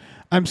and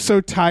I'm so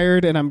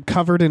tired and I'm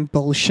covered in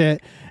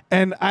bullshit.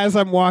 And as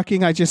I'm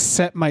walking, I just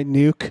set my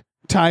nuke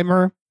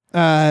timer,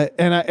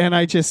 and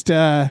I just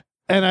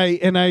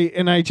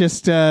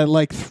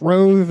like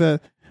throw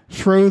the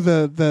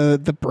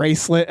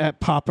bracelet at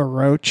Papa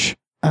Roach,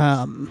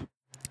 and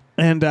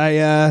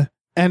I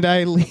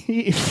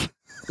leave.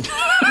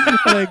 And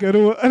I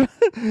go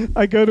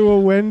to a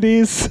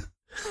Wendy's.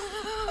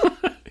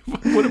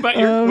 What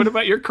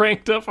about your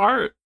cranked up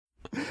heart?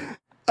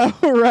 Oh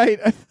right.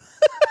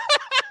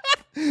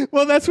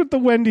 Well, that's what the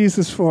Wendy's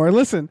is for.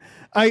 Listen,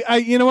 I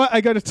you know what? I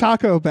go to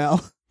Taco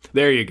Bell.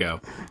 There you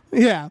go.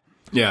 Yeah.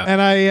 Yeah.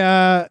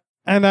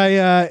 And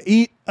I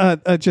eat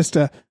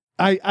it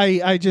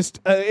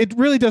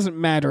really doesn't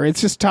matter. It's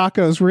just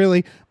tacos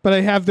really, but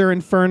I have their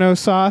Inferno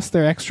sauce,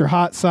 their extra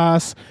hot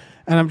sauce,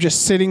 and I'm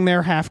just sitting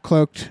there half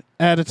cloaked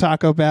at a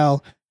Taco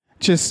Bell,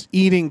 just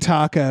eating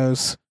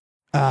tacos,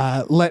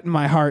 letting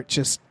my heart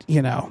just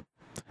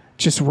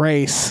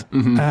race.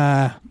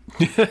 Mm-hmm.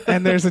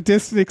 And there's a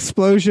distant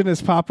explosion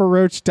as Papa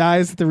Roach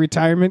dies at the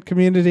retirement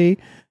community.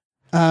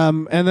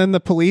 And then the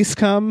police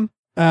come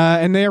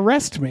and they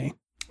arrest me.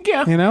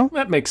 Yeah,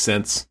 that makes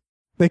sense.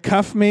 They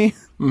cuff me.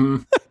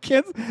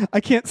 Mm-hmm.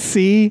 I can't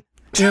see.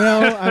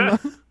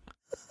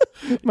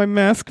 My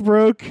mask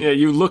broke. Yeah,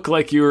 you look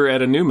like you were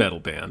at a new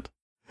metal band.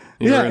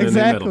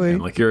 Exactly.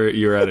 Like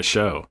you're at a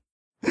show.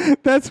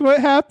 That's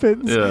what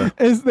happens. Yeah.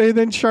 Is they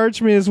then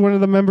charge me as one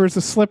of the members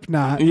of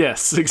Slipknot.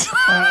 Yes,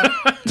 exactly.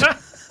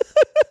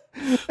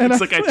 Looks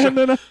like I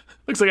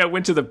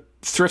went to the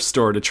thrift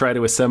store to try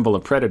to assemble a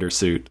Predator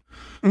suit.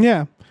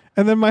 Yeah,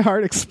 and then my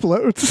heart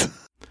explodes.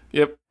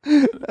 Yep.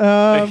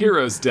 A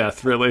hero's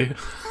death, really.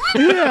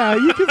 Yeah,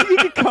 you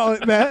could call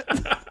it that.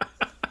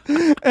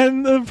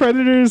 And the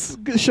Predators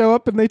show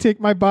up and they take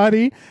my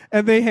body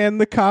and they hand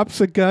the cops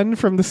a gun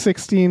from the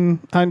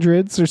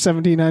 1600s or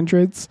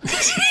 1700s.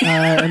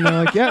 And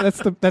they're like, yeah,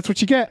 that's what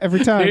you get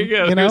every time. There you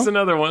go. Here's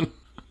another one.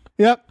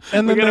 Yep.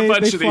 And then we got a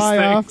bunch they of these fly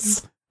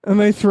things. off and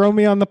they throw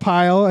me on the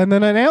pile and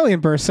then an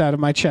alien bursts out of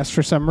my chest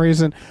for some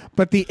reason.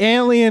 But the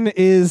alien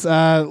is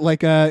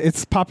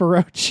it's Papa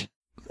Roach.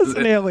 It's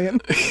an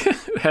alien.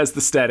 It has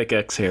the Static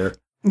X hair.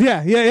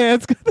 Yeah.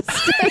 It's got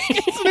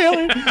it's an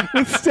alien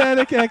with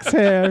Static X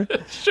hair.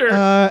 Sure.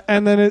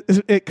 And then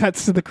it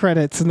cuts to the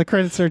credits, and the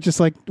credits are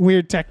just like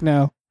weird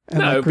techno. And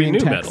No, like it would be green new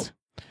text. metal.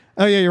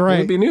 Oh yeah, you're right.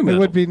 It would be new metal. It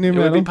would be new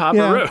metal. It would be Papa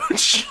Yeah.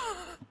 Roach.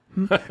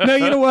 No,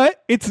 you know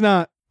what? It's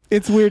not.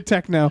 It's weird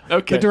techno.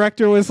 Okay. The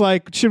director was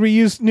like, "Should we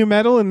use new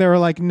metal?" And they were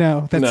like,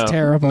 "No, that's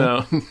terrible."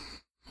 No.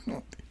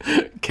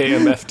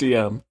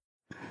 KMFDM.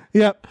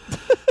 Yep.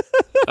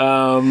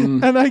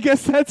 And I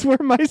guess that's where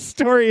my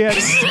story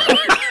ends.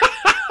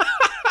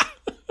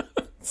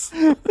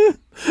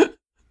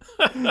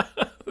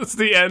 It's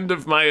the end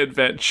of my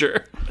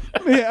adventure.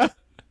 Yeah.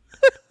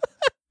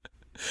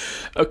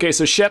 Okay,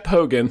 so Shep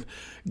Hogan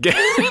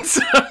gets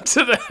up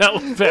to the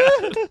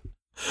helipad.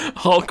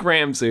 Hulk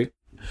Ramsey,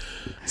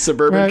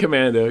 Suburban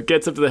Commando,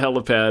 gets up to the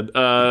helipad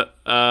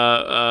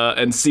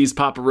and sees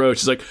Papa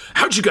Roach. He's like,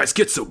 "How'd you guys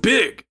get so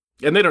big?"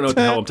 And they don't know what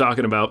the hell I'm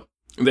talking about.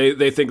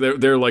 They think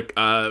they're like,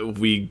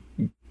 we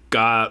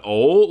got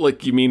old?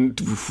 Like, you mean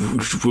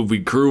we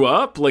grew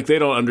up? Like, they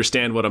don't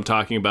understand what I'm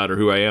talking about or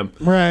who I am.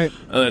 Right.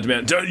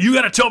 Man, you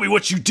gotta tell me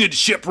what you did to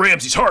Shep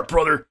Ramsey's heart,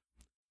 brother.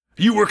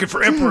 You working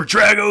for Emperor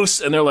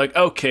Dragos? And they're like,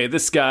 okay,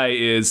 this guy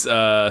is,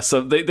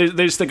 so they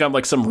just think I'm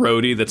like some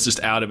roadie that's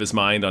just out of his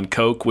mind on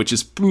coke, which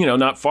is,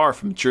 not far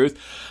from the truth.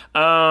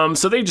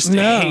 So they just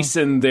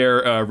hasten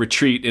their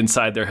retreat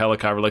inside their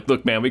helicopter. Like,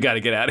 look, man, we got to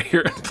get out of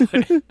here.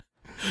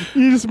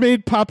 You just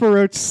made Papa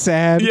Roach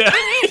sad. Yeah.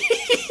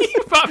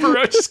 Papa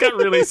Roach just got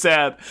really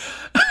sad.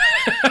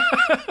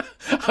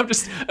 I'm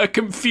just a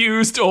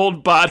confused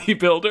old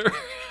bodybuilder.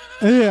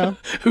 Yeah.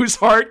 Whose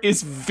heart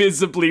is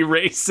visibly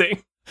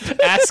racing.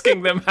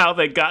 Asking them how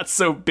they got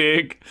so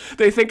big.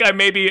 They think I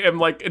maybe am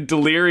like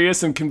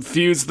delirious and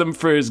confuse them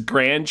for his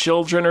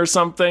grandchildren or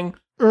something.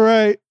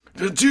 Right.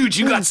 Dude,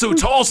 you got so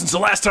tall since the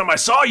last time I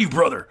saw you,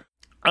 brother.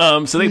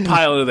 So they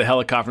pile into the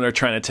helicopter and they're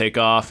trying to take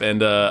off,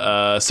 and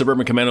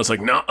Suburban Commando's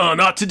like, no,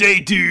 not today,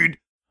 dude.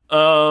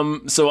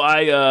 So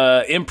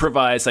I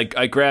improvise.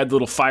 I grab the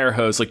little fire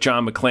hose like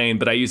John McClane,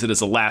 but I use it as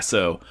a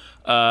lasso,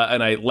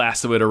 and I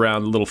lasso it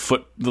around the little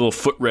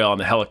foot rail on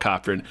the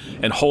helicopter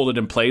and hold it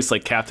in place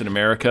like Captain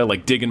America,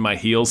 like digging my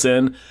heels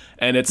in.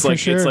 And it's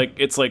like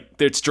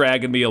it's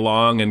dragging me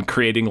along and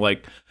creating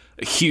like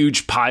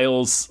huge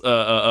piles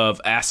of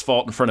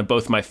asphalt in front of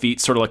both my feet,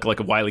 sort of like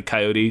a Wile E.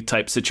 Coyote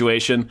type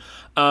situation.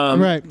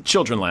 Right.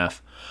 Children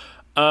laugh.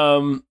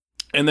 And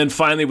then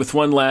finally, with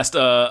one last,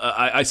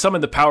 I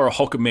summon the power of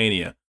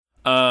Hulkamania.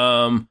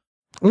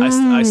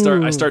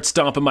 I start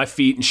stomping my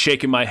feet and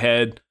shaking my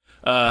head.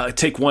 I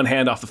take one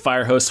hand off the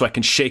fire hose so I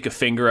can shake a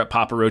finger at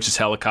Papa Roach's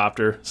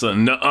helicopter. So,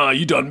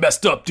 you done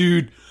messed up,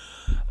 dude.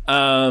 Eat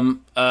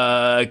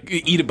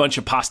a bunch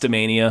of Pasta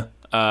Mania.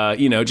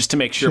 just to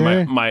make sure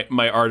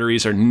my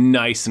arteries are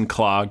nice and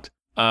clogged.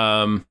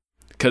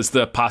 Because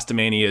the pasta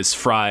mania is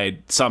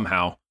fried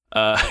somehow.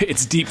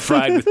 It's deep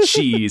fried with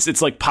cheese.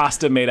 It's like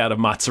pasta made out of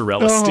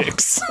mozzarella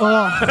sticks.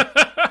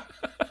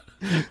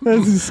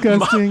 That's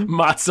disgusting.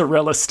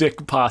 Mozzarella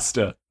stick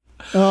pasta.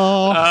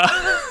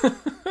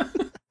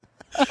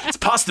 It's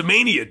pasta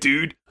mania,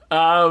 dude.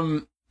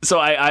 So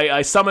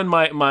I summon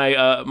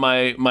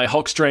my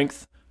Hulk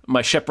strength,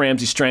 my Shep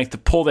Ramsey strength to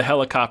pull the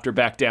helicopter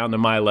back down to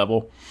my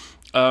level.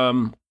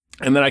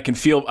 And then I can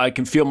feel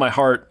my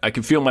heart. I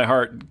can feel my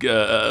heart,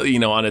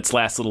 on its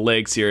last little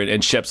legs here.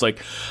 And Shep's like,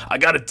 we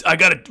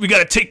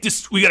gotta take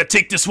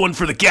this one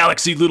for the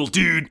galaxy, little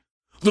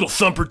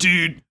thumper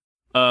dude.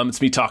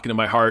 It's me talking to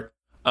my heart.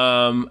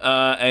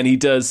 And he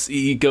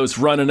goes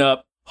running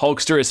up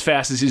Hulkster as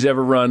fast as he's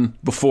ever run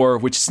before,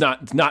 which is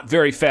not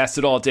very fast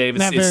at all, Dave.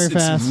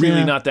 It's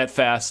really not that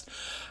fast.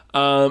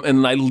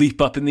 And I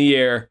leap up in the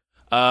air,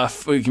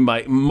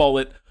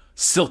 my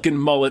silken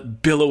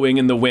mullet billowing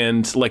in the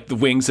wind like the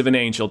wings of an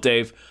angel,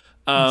 Dave.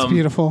 It's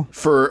beautiful.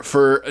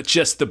 For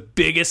just the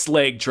biggest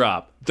leg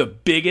drop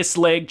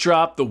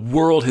the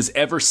world has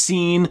ever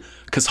seen,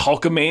 because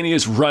Hulkamania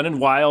is running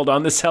wild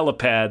on this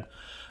helipad.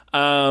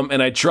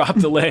 And I drop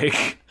the leg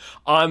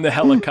on the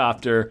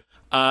helicopter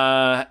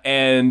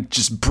and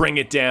just bring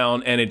it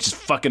down, and it just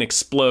fucking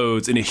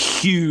explodes in a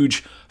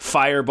huge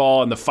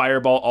fireball, and the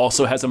fireball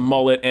also has a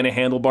mullet and a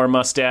handlebar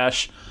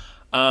mustache.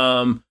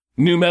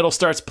 Nu metal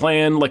starts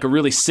playing, like a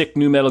really sick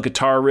nu metal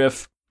guitar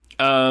riff.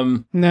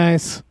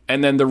 Nice.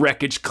 And then the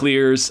wreckage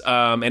clears,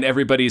 and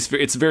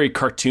it's very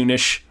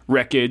cartoonish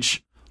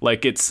wreckage.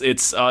 Like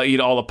it's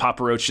all the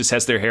Papa Roach just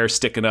has their hair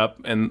sticking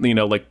up, and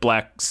like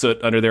black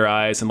soot under their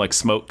eyes and like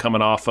smoke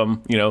coming off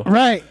them.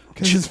 Right?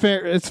 Because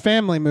it's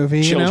family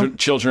movie.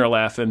 Children are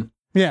laughing.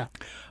 Yeah.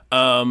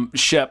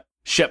 Shep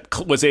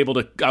was able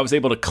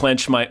to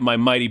clench my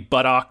mighty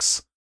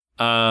buttocks,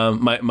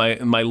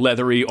 my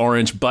leathery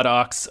orange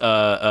buttocks,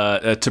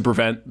 to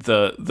prevent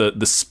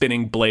the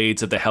spinning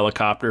blades of the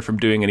helicopter from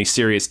doing any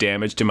serious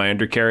damage to my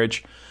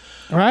undercarriage.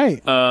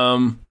 Right.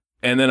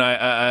 And then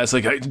I was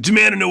like, I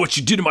demand to know what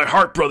you did to my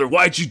heart, brother.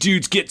 Why'd you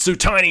dudes get so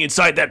tiny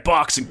inside that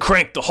box and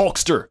crank the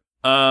Hulkster?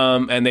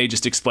 And they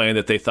just explained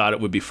that they thought it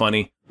would be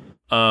funny.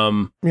 They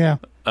were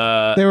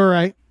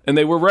right. And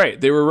they were right.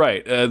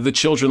 The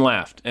children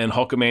laughed, and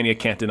Hulkamania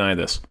can't deny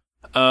this.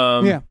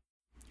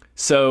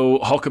 So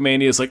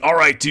Hulkamania is like, all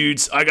right,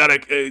 dudes, I gotta...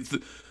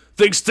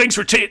 thanks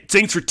for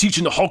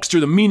teaching the Hulkster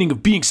the meaning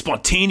of being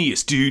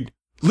spontaneous, dude.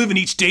 Living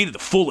each day to the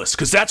fullest,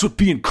 because that's what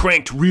being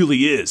cranked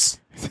really is.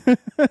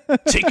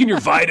 Taking your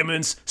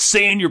vitamins,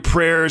 saying your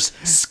prayers,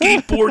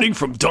 skateboarding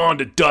from dawn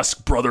to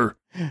dusk, brother.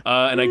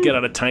 And I get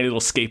on a tiny little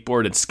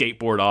skateboard and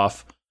skateboard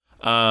off,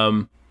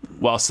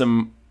 while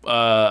some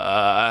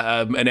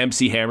an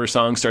MC Hammer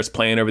song starts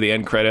playing over the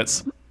end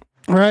credits.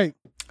 Right.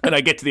 And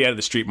I get to the end of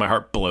the street, my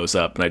heart blows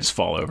up, and I just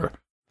fall over.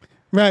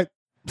 Right.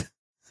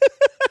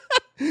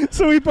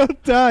 So we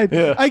both died.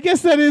 Yeah. I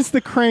guess that is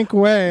the Crank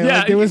way. Yeah,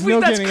 like, there was no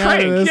getting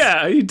Crank. Out of this.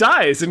 Yeah, he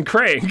dies in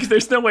Crank.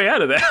 There's no way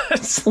out of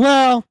that.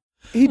 Well,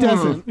 he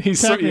doesn't.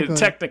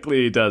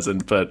 Technically he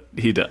doesn't, but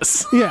he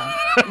does. Yeah,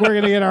 we're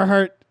gonna get our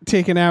heart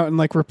taken out and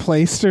like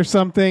replaced or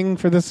something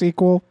for the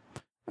sequel.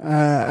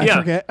 I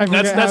forget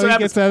that's how what he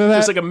gets out of that.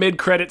 There's like a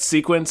mid-credit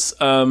sequence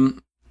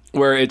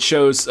where it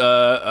shows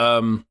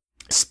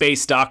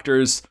space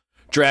doctors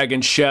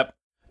dragging Shep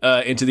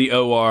into the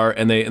OR,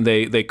 and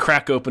they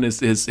crack open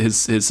his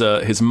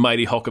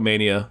mighty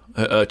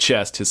Hulkamania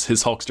chest, his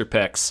Hulkster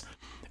pecs,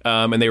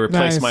 and they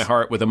replace my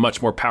heart with a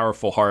much more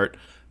powerful heart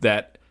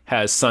that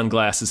has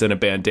sunglasses and a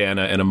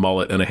bandana and a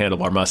mullet and a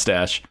handlebar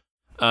mustache.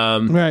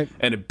 Right.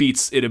 And it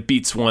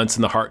beats once,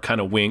 and the heart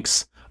kind of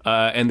winks,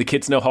 and the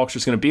kids know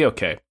Hulkster's going to be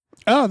okay.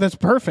 Oh, that's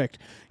perfect.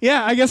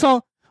 Yeah, I guess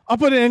I'll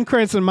put an end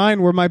credits in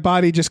mine where my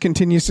body just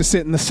continues to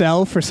sit in the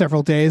cell for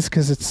several days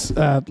because it's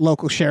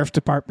local sheriff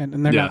department,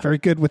 and they're not very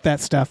good with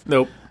that stuff.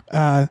 Nope.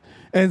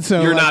 And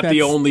so you're not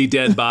the only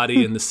dead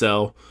body in the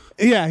cell.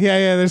 Yeah.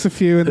 There's a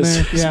few in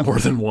there. There's more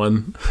than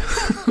one.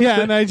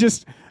 Yeah, and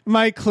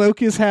my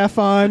cloak is half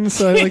on,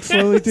 so I like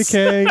slowly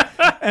decay,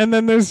 and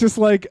then there's just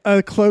like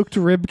a cloaked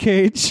rib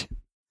cage.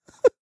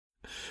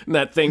 And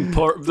that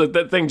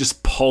thing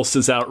just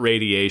pulses out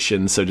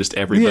radiation, so just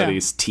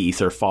everybody's teeth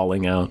are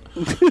falling out.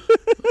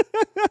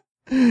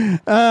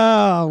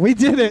 Oh, we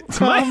did it,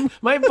 Tom.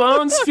 My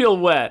bones feel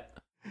wet.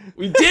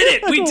 We did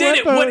it. We did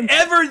it. Bones.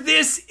 Whatever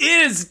this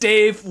is,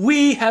 Dave,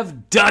 we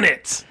have done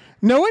it.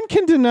 No one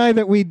can deny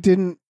that we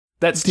didn't.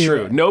 That's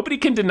true. Nobody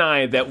can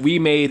deny that we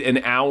made an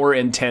hour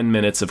and 10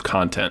 minutes of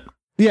content.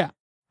 Yeah,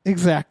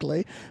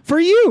 exactly. For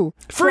you.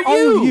 For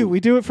all of you. We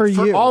do it for you.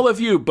 For all of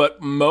you,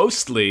 but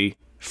mostly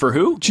for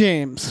who?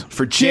 James.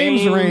 For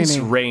James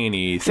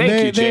Rainey. Thank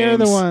you, James. They're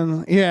the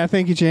one. Yeah,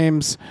 thank you,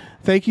 James.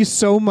 Thank you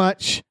so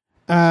much.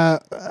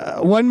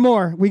 One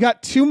more. We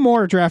got 2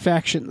 more draft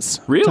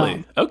actions. Really?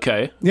 Tom.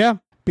 Okay. Yeah.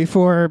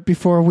 Before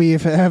we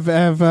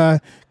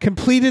have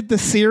completed the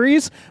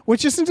series,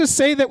 which isn't to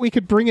say that we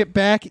could bring it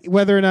back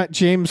whether or not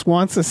James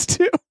wants us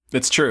to.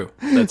 It's true.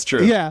 That's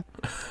true. Yeah.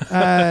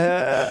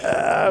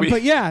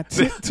 But yeah,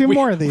 two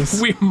more of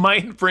these. We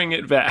might bring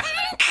it back.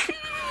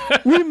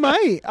 We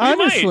might,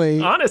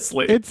 honestly.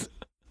 Honestly.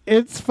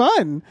 It's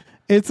fun.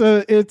 Is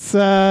it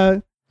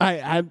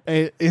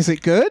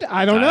good?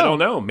 I don't know. I don't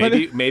know.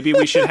 Maybe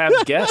we should have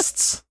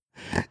guests.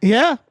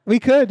 Yeah, we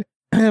could.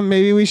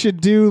 Maybe we should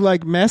do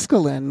like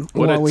mescaline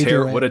while we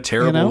do it. What a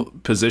terrible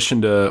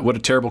position what a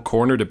terrible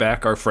corner to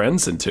back our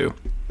friends into.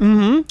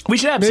 Mm-hmm. We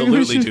should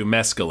absolutely do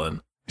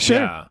mescaline. Sure.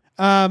 Yeah.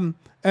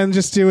 And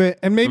just do it.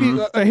 And maybe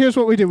here's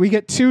what we do. We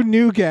get 2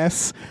 new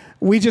guests.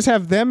 We just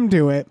have them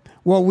do it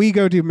while we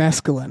go do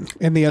mescaline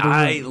in the other room.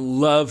 I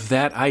love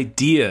that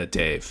idea,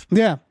 Dave.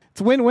 Yeah.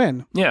 It's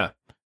win-win. Yeah.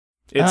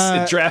 It's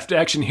a draft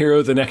action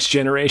hero, the next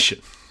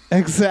generation.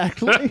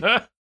 Exactly.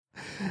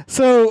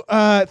 So,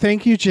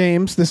 thank you,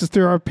 James. This is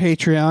through our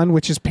Patreon,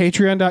 which is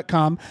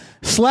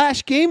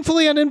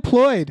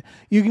patreon.com/gamefullyunemployed.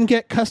 You can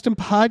get custom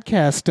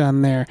podcasts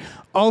done there.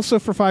 Also,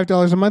 for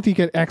 $5 a month, you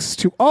get access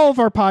to all of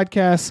our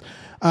podcasts,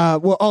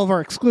 all of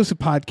our exclusive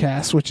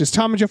podcasts, which is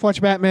Tom and Jeff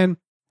Watch Batman,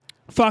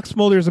 Fox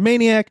Mulder is a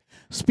Maniac,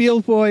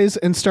 Spiel Boys,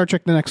 and Star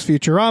Trek The Next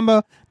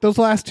Futurama. Those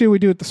last 2 we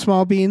do at the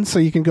Small Beans, so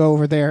you can go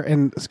over there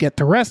and get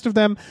the rest of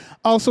them.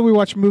 Also, we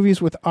watch movies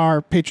with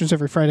our patrons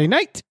every Friday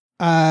night.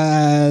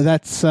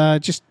 That's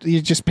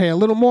you just pay a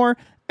little more.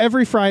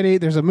 Every Friday,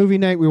 there's a movie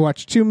night. We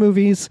watch 2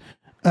 movies,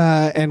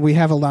 and we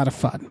have a lot of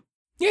fun.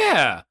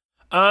 Yeah.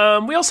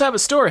 We also have a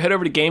store. Head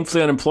over to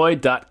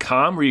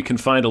GamefullyUnemployed.com where you can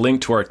find a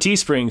link to our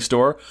Teespring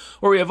store,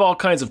 where we have all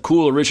kinds of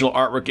cool original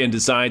artwork and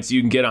designs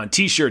you can get on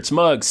t-shirts,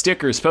 mugs,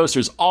 stickers,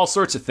 posters, all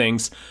sorts of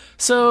things.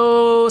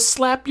 So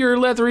slap your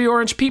leathery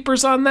orange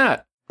peepers on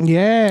that.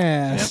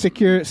 Yeah, yep.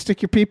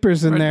 Stick your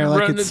peepers in there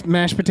like it's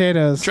mashed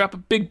potatoes. Drop a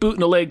big boot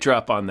and a leg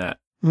drop on that.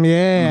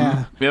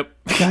 Yeah. Mm-hmm. Yep.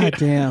 God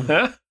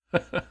damn.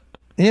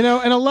 In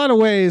a lot of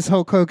ways,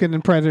 Hulk Hogan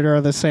and Predator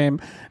are the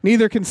same.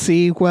 Neither can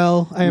see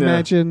well, I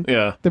imagine.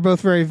 Yeah. They're both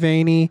very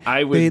veiny.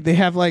 They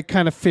have like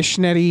kind of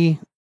fishnetty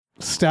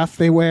stuff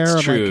they wear.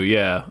 It's true,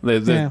 yeah.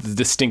 The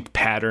distinct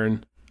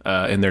pattern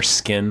in their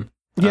skin.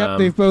 Yep,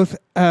 they've both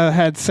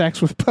had sex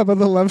with Bubba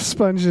the Love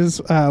Sponge's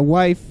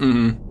wife.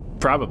 Mm-hmm.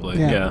 Probably,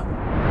 yeah.